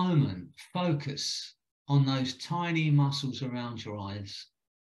 For a moment, focus on those tiny muscles around your eyes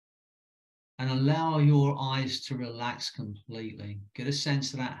and allow your eyes to relax completely. Get a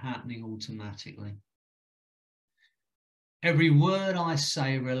sense of that happening automatically. Every word I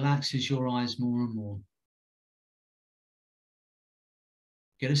say relaxes your eyes more and more.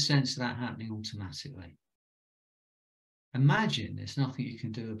 Get a sense of that happening automatically. Imagine there's nothing you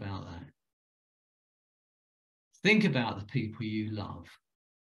can do about that. Think about the people you love.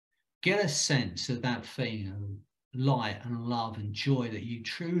 Get a sense of that feeling of light and love and joy that you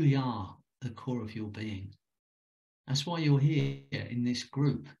truly are the core of your being. That's why you're here in this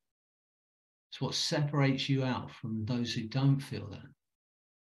group. It's what separates you out from those who don't feel that.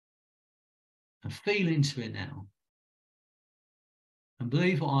 And feel into it now. And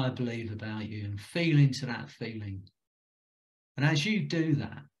believe what I believe about you and feel into that feeling. And as you do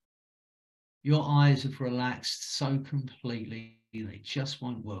that, your eyes have relaxed so completely, they just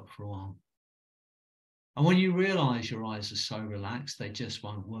won't work for a while. And when you realize your eyes are so relaxed, they just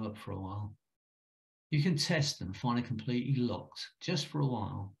won't work for a while, you can test them, find it completely locked, just for a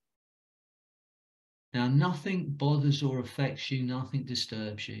while. Now, nothing bothers or affects you, nothing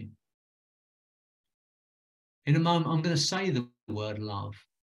disturbs you. In a moment, I'm going to say the word love.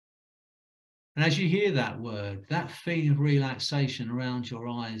 And as you hear that word, that feeling of relaxation around your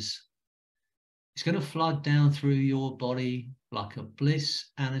eyes, it's going to flood down through your body like a bliss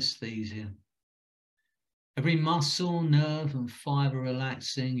anesthesia. Every muscle, nerve and fibre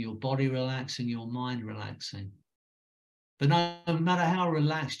relaxing, your body relaxing, your mind relaxing. But no matter how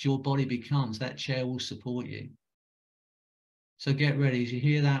relaxed your body becomes, that chair will support you. So get ready. As you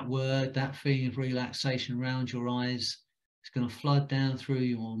hear that word, that feeling of relaxation around your eyes, it's going to flood down through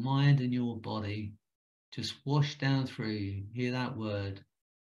your mind and your body. Just wash down through you. Hear that word,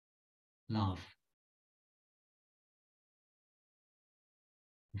 love.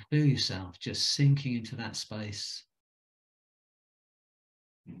 And feel yourself just sinking into that space.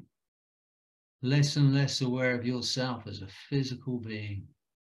 Less and less aware of yourself as a physical being,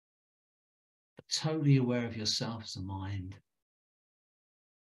 but totally aware of yourself as a mind.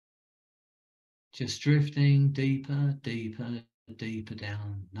 Just drifting deeper, deeper, deeper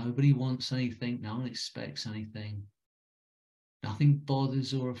down. Nobody wants anything, no one expects anything. Nothing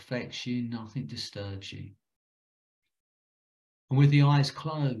bothers or affects you, nothing disturbs you. And with the eyes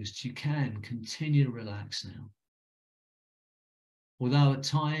closed, you can continue to relax now. Although at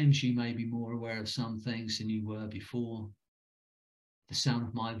times you may be more aware of some things than you were before. The sound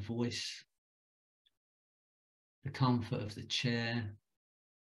of my voice, the comfort of the chair,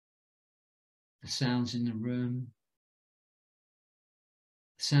 the sounds in the room,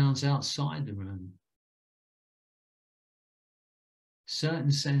 the sounds outside the room,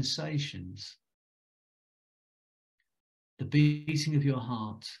 certain sensations, the beating of your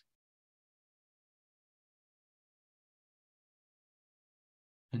heart,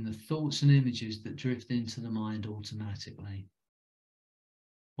 and the thoughts and images that drift into the mind automatically.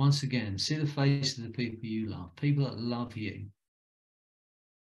 Once again, see the face of the people you love, people that love you.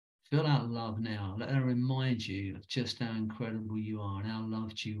 Feel that love now. Let them remind you of just how incredible you are and how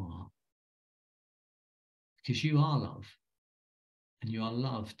loved you are. Because you are love, and you are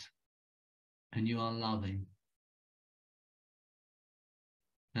loved, and you are loving.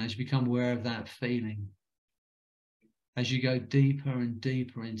 Now, as you become aware of that feeling, as you go deeper and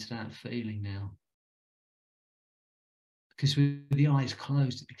deeper into that feeling now, because with the eyes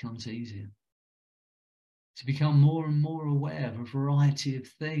closed, it becomes easier to become more and more aware of a variety of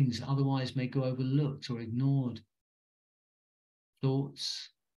things that otherwise may go overlooked or ignored. Thoughts,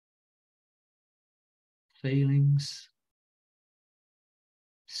 feelings,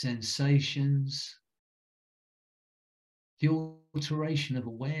 sensations, the alteration of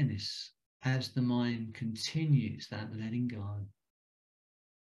awareness as the mind continues that letting go.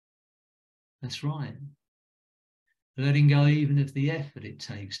 That's right. Letting go even of the effort it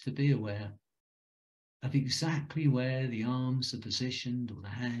takes to be aware of exactly where the arms are positioned, or the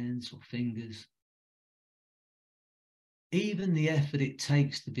hands or fingers. Even the effort it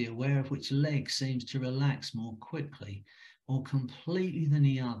takes to be aware of which leg seems to relax more quickly or completely than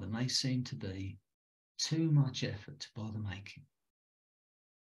the other may seem to be too much effort to bother making.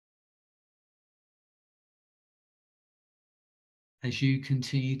 As you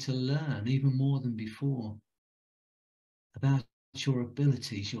continue to learn even more than before about your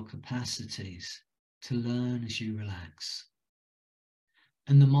abilities, your capacities to learn as you relax.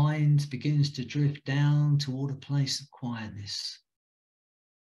 And the mind begins to drift down toward a place of quietness.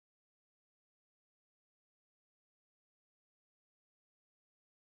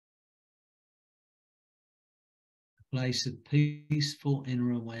 A place of peaceful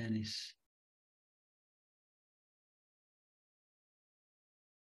inner awareness.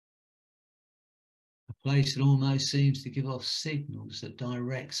 A place that almost seems to give off signals that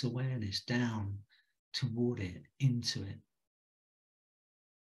directs awareness down toward it, into it.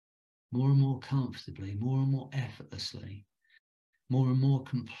 More and more comfortably, more and more effortlessly, more and more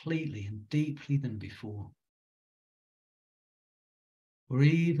completely and deeply than before. Or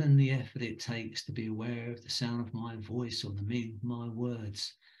even the effort it takes to be aware of the sound of my voice or the meaning of my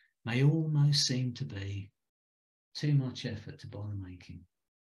words may almost seem to be too much effort to bother making.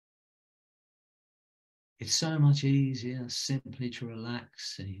 It's so much easier simply to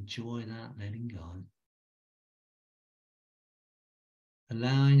relax and enjoy that letting go.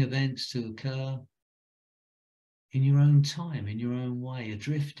 Allowing events to occur in your own time, in your own way,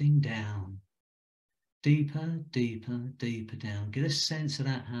 drifting down, deeper, deeper, deeper down. Get a sense of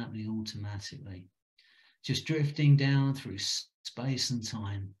that happening automatically. Just drifting down through space and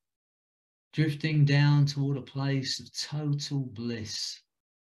time, drifting down toward a place of total bliss.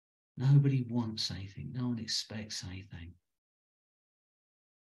 Nobody wants anything, no one expects anything.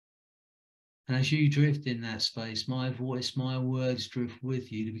 And as you drift in that space, my voice, my words drift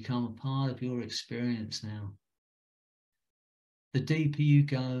with you to become a part of your experience now. The deeper you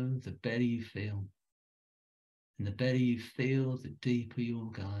go, the better you feel. And the better you feel, the deeper you'll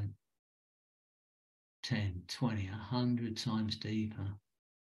go. 10, 20, 100 times deeper.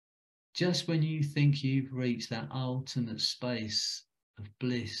 Just when you think you've reached that ultimate space of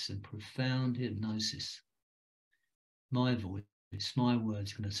bliss and profound hypnosis, my voice, my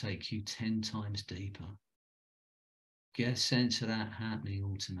words are going to take you 10 times deeper. Get a sense of that happening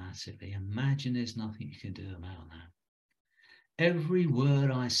automatically. Imagine there's nothing you can do about that. Every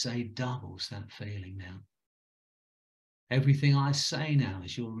word I say doubles that feeling now. Everything I say now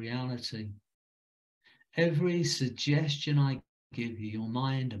is your reality. Every suggestion I give you, your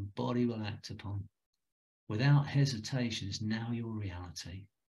mind and body will act upon. Without hesitation, is now your reality.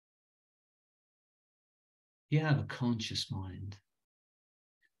 You have a conscious mind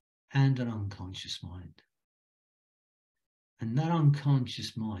and an unconscious mind. And that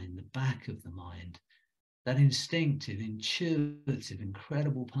unconscious mind, the back of the mind, that instinctive, intuitive,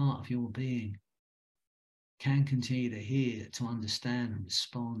 incredible part of your being, can continue to hear, to understand and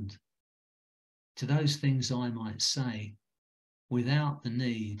respond to those things I might say without the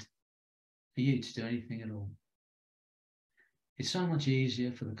need for you to do anything at all. It's so much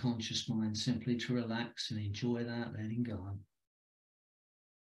easier for the conscious mind simply to relax and enjoy that letting go.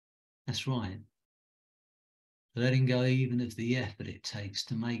 That's right. Letting go even of the effort it takes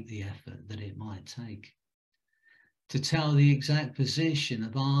to make the effort that it might take. To tell the exact position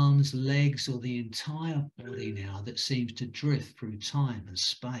of arms, legs, or the entire body now that seems to drift through time and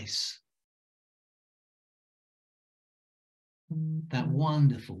space. That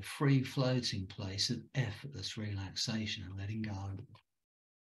wonderful free floating place of effortless relaxation and letting go.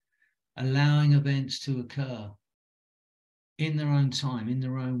 Allowing events to occur in their own time, in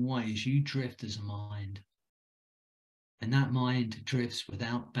their own ways. You drift as a mind. And that mind drifts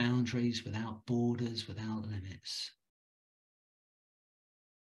without boundaries, without borders, without limits.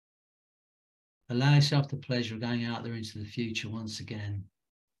 Allow yourself the pleasure of going out there into the future once again.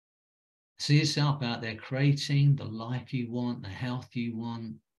 See yourself out there creating the life you want, the health you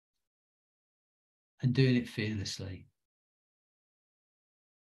want, and doing it fearlessly.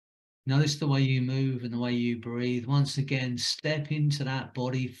 Notice the way you move and the way you breathe. Once again, step into that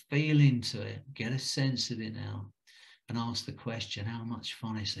body, feel into it, get a sense of it now, and ask the question, how much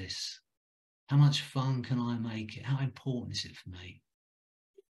fun is this? How much fun can I make it? How important is it for me?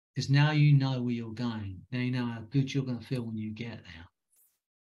 Because now you know where you're going. Now you know how good you're going to feel when you get there.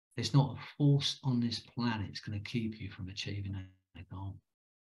 There's not a force on this planet that's going to keep you from achieving that goal.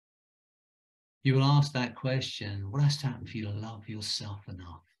 You will ask that question, what has to happen for you to love yourself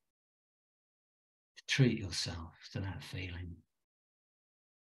enough to treat yourself to that feeling?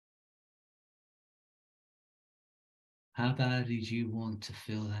 How badly do you want to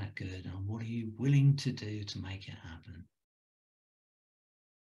feel that good, and what are you willing to do to make it happen?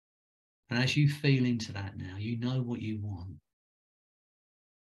 And as you feel into that now, you know what you want.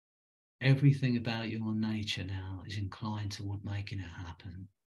 Everything about your nature now is inclined toward making it happen.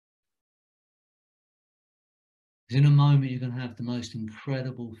 Because in a moment, you're going to have the most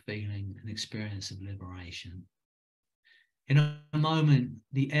incredible feeling and experience of liberation. In a moment,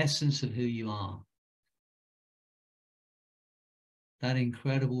 the essence of who you are, that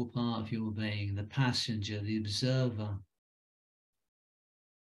incredible part of your being, the passenger, the observer,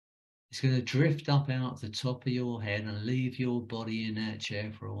 is going to drift up out of the top of your head and leave your body in that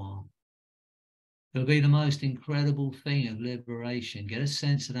chair for a while. It'll be the most incredible thing of liberation. Get a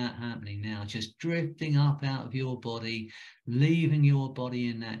sense of that happening now, just drifting up out of your body, leaving your body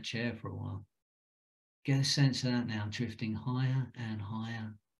in that chair for a while. Get a sense of that now, drifting higher and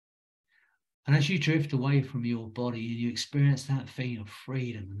higher. And as you drift away from your body and you experience that feeling of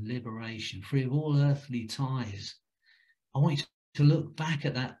freedom and liberation, free of all earthly ties, I want you to look back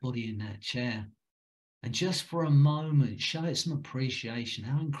at that body in that chair and just for a moment, show it some appreciation.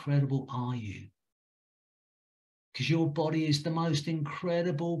 How incredible are you? Because your body is the most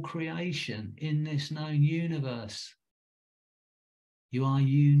incredible creation in this known universe. You are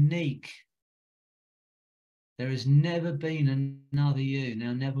unique. There has never been another you,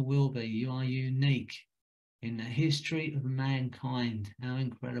 now never will be. You are unique in the history of mankind. How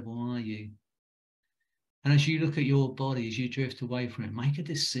incredible are you? And as you look at your body, as you drift away from it, make a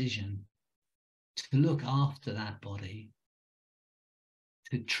decision to look after that body,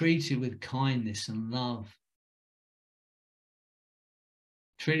 to treat it with kindness and love.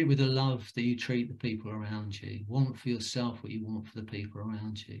 Treat it with the love that you treat the people around you. Want for yourself what you want for the people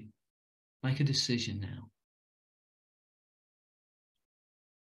around you. Make a decision now.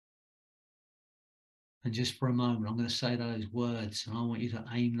 And just for a moment, I'm going to say those words, and I want you to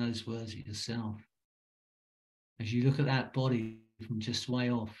aim those words at yourself. As you look at that body from just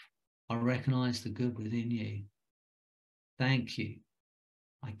way off, I recognize the good within you. Thank you.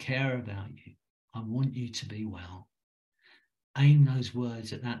 I care about you. I want you to be well. Aim those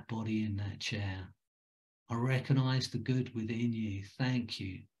words at that body in that chair. I recognize the good within you. Thank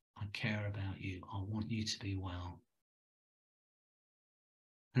you. I care about you. I want you to be well.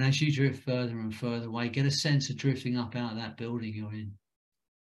 And as you drift further and further away, get a sense of drifting up out of that building you're in.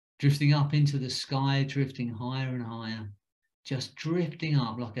 Drifting up into the sky, drifting higher and higher. Just drifting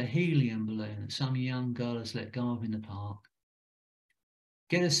up like a helium balloon that some young girl has let go of in the park.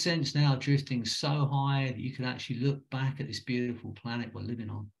 Get a sense now drifting so high that you can actually look back at this beautiful planet we're living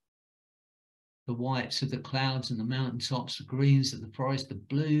on. The whites of the clouds and the mountaintops, the greens of the forest, the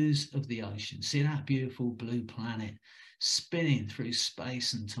blues of the ocean. See that beautiful blue planet spinning through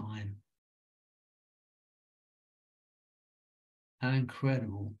space and time. How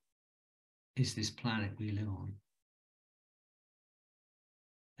incredible is this planet we live on?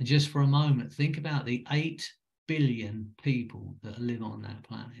 And just for a moment, think about the 8 billion people that live on that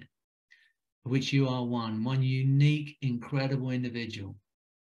planet, of which you are one unique, incredible individual.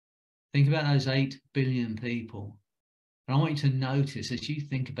 Think about those 8 billion people. And I want you to notice as you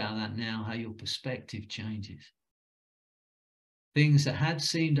think about that now, how your perspective changes. Things that had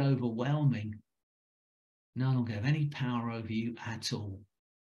seemed overwhelming no longer have any power over you at all.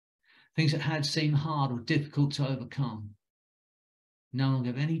 Things that had seemed hard or difficult to overcome no longer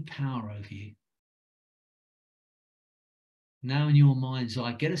have any power over you. Now in your mind's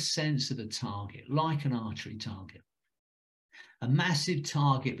eye, get a sense of a target, like an archery target. A massive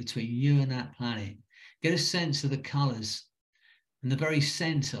target between you and that planet. Get a sense of the colours and the very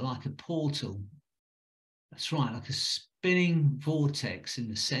centre, like a portal. That's right, like a spinning vortex in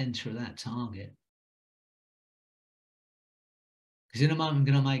the centre of that target. Because in a moment, I'm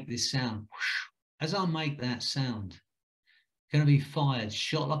going to make this sound. As I make that sound, going to be fired,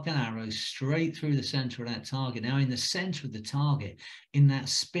 shot like an arrow, straight through the centre of that target. Now, in the centre of the target, in that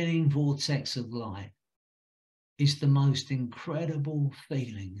spinning vortex of light, is the most incredible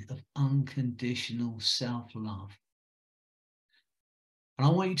feeling of unconditional self-love. And I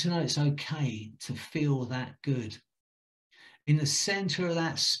want you to know it's okay to feel that good. In the centre of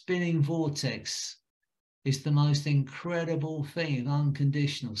that spinning vortex is the most incredible thing of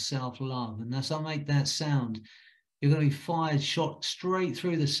unconditional self-love. And as I make that sound, you're going to be fired, shot straight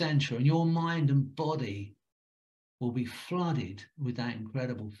through the centre, and your mind and body will be flooded with that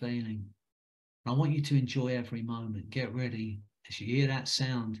incredible feeling. And I want you to enjoy every moment. Get ready as you hear that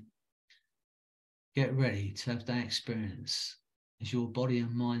sound. Get ready to have that experience as your body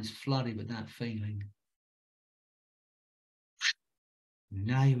and mind's flooded with that feeling.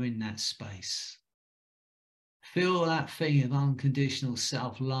 Now you're in that space. Feel that feeling of unconditional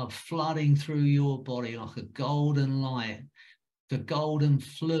self-love flooding through your body like a golden light, the golden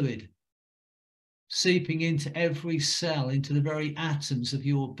fluid, seeping into every cell, into the very atoms of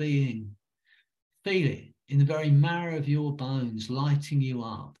your being. Feel it in the very marrow of your bones, lighting you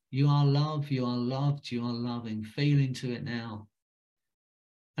up. You are love, you are loved, you are loving. Feel into it now.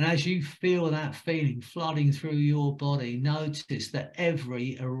 And as you feel that feeling flooding through your body, notice that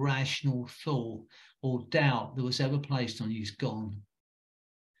every irrational thought or doubt that was ever placed on you is gone.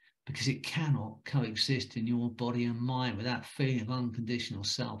 Because it cannot coexist in your body and mind with that feeling of unconditional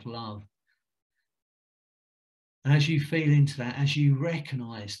self-love. And as you feel into that, as you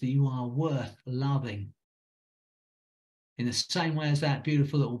recognize that you are worth loving in the same way as that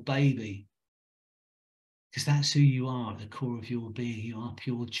beautiful little baby, because that's who you are at the core of your being. You are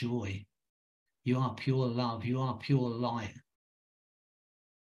pure joy. You are pure love. You are pure light.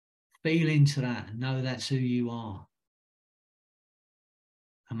 Feel into that and know that's who you are.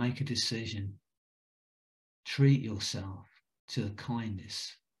 And make a decision. Treat yourself to the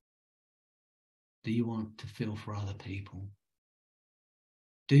kindness that you want to feel for other people.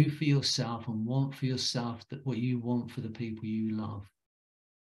 Do for yourself and want for yourself that what you want for the people you love.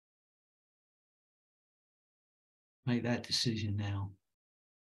 Make that decision now.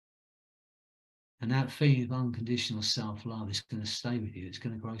 And that feeling of unconditional self-love is going to stay with you. It's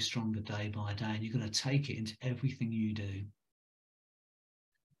going to grow stronger day by day, and you're going to take it into everything you do.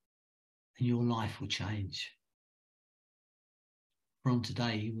 And your life will change. From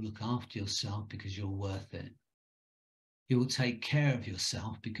today, you will look after yourself because you're worth it. You will take care of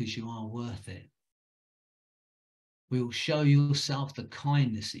yourself because you are worth it. We will show yourself the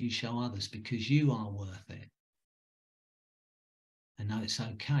kindness that you show others because you are worth it. And know it's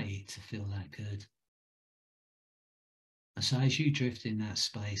okay to feel that good. And so as you drift in that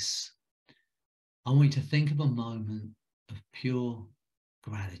space, I want you to think of a moment of pure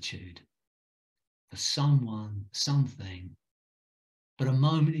gratitude for someone, something, but a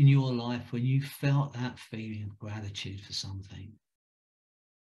moment in your life when you felt that feeling of gratitude for something.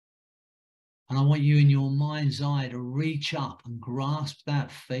 And I want you in your mind's eye to reach up and grasp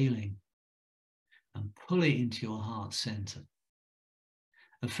that feeling and pull it into your heart center.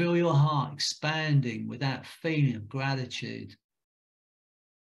 And feel your heart expanding with that feeling of gratitude.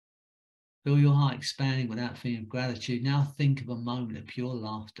 Feel your heart expanding with that feeling of gratitude. Now think of a moment of pure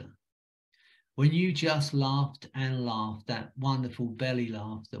laughter. When you just laughed and laughed, that wonderful belly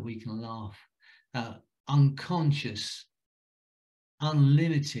laugh that we can laugh, unconscious,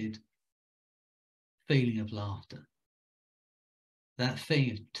 unlimited feeling of laughter. That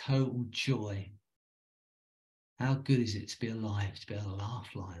feeling of total joy. How good is it to be alive, to be able to laugh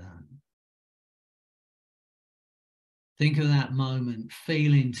like that? Think of that moment,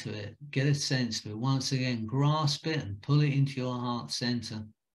 feel into it, get a sense of it. Once again, grasp it and pull it into your heart center.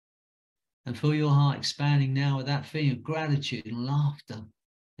 And feel your heart expanding now with that feeling of gratitude and laughter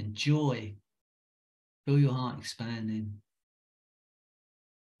and joy. Feel your heart expanding.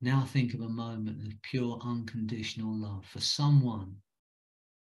 Now think of a moment of pure unconditional love for someone.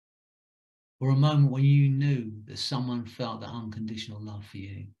 Or a moment when you knew that someone felt that unconditional love for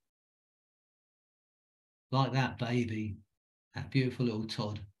you. Like that baby, that beautiful little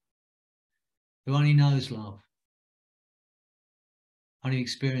Todd, who only knows love, only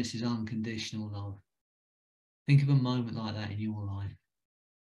experiences unconditional love. Think of a moment like that in your life.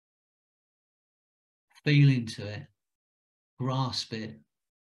 Feel into it, grasp it,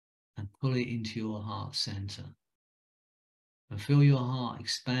 and pull it into your heart center. And feel your heart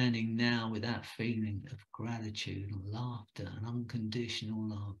expanding now with that feeling of gratitude and laughter and unconditional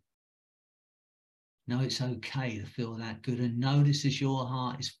love. Know it's okay to feel that good, and notice as your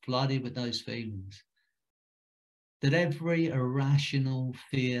heart is flooded with those feelings that every irrational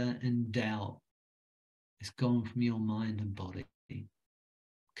fear and doubt is gone from your mind and body,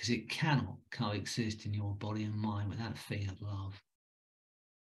 because it cannot coexist in your body and mind with that feeling of love.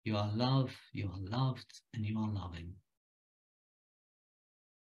 You are loved, and you are loving.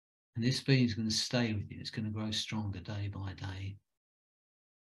 And this feeling is going to stay with you. It's going to grow stronger day by day.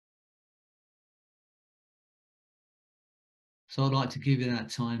 So I'd like to give you that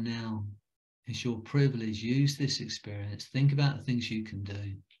time now. It's your privilege. Use this experience. Think about the things you can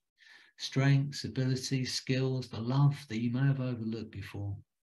do. Strengths, abilities, skills, the love that you may have overlooked before.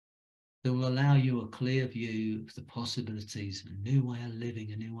 That will allow you a clear view of the possibilities of a new way of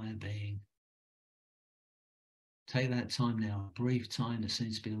living, a new way of being. Take that time now, a brief time that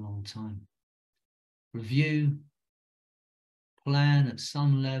seems to be a long time. Review, plan at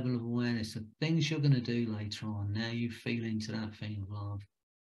some level of awareness of things you're going to do later on. Now you feel into that feeling of love.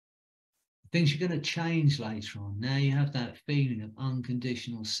 Things you're going to change later on. Now you have that feeling of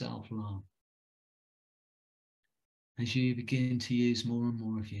unconditional self-love. As you begin to use more and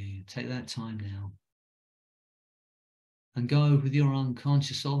more of you, take that time now. And go over with your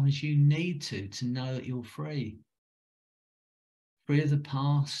unconscious self as you need to know that you're free. Free of the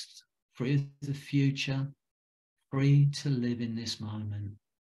past, free of the future, free to live in this moment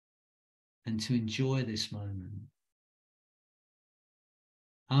and to enjoy this moment.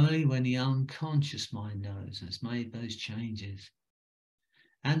 Only when the unconscious mind knows and has made those changes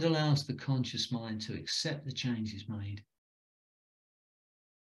and allows the conscious mind to accept the changes made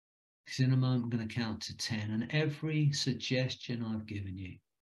Because in a moment, I'm going to count to 10, and every suggestion I've given you,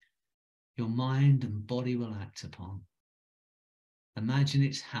 your mind and body will act upon. Imagine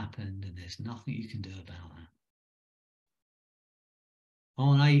it's happened and there's nothing you can do about that.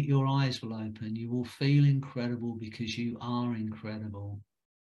 On 8, your eyes will open. You will feel incredible because you are incredible.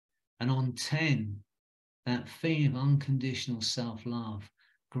 And on 10, that feeling of unconditional self-love,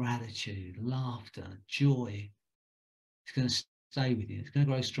 gratitude, laughter, joy, it's going to stay with you. It's going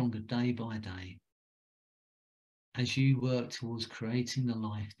to grow stronger day by day as you work towards creating the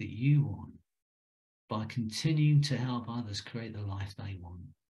life that you want by continuing to help others create the life they want.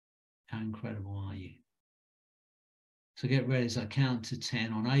 How incredible are you? So get ready as I count to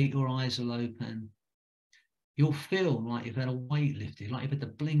 10. On 8, your eyes will open. You'll feel like you've had a weight lifted, like you've had the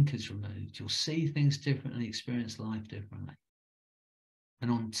blinkers removed. You'll see things differently, experience life differently.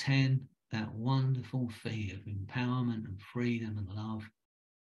 And on 10, that wonderful feeling of empowerment and freedom and love is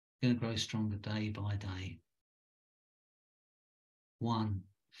going to grow stronger day by day. 1,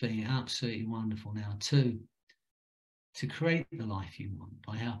 feeling absolutely wonderful now. 2, to create the life you want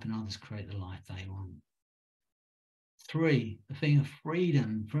by helping others create the life they want. 3, a feeling of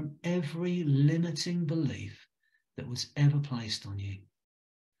freedom from every limiting belief that was ever placed on you.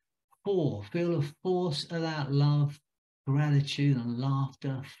 4, feel the force of that love, gratitude and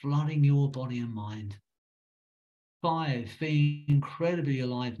laughter flooding your body and mind. 5, feeling incredibly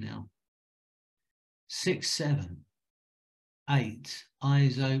alive now. 6, 7, 8,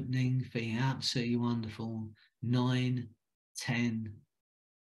 eyes opening, feeling absolutely wonderful. 9, 10.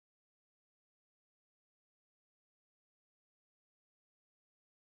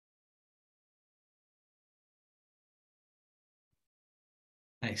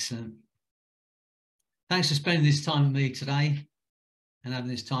 Excellent. Thanks for spending this time with me today and having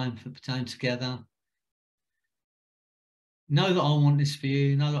this time together. Know that I want this for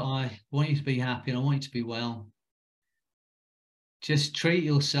you. Know that I want you to be happy and I want you to be well. Just treat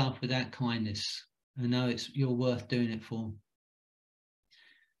yourself with that kindness and know you're worth doing it for.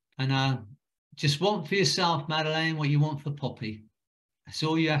 And just want for yourself, Madeleine, what you want for Poppy. That's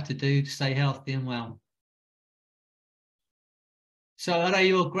all you have to do to stay healthy and well. So are they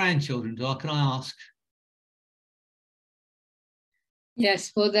your grandchildren, can I ask?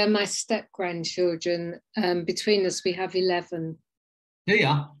 Yes, well, they're my step-grandchildren. Between us, we have 11. Do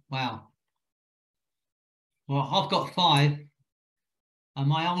you? Wow. Well, I've got 5. And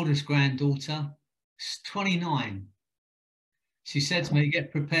my oldest granddaughter is 29. She said to me,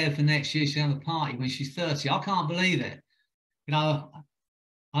 get prepared for next year. She'll have a party when she's 30. I can't believe it. You know,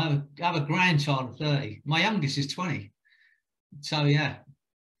 I have a grandchild of 30. My youngest is 20. So, yeah,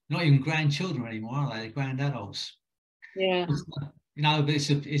 not even grandchildren anymore, are they? They're grand adults. Yeah. You know, but it's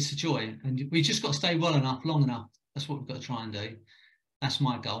a joy. And we just got to stay well enough, long enough. That's what we've got to try and do. That's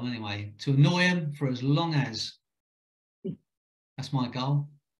my goal anyway, to annoy them for as long as. That's my goal.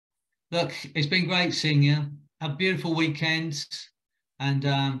 Look, it's been great seeing you. Have a beautiful weekend and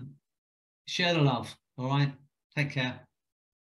share the love. All right. Take care.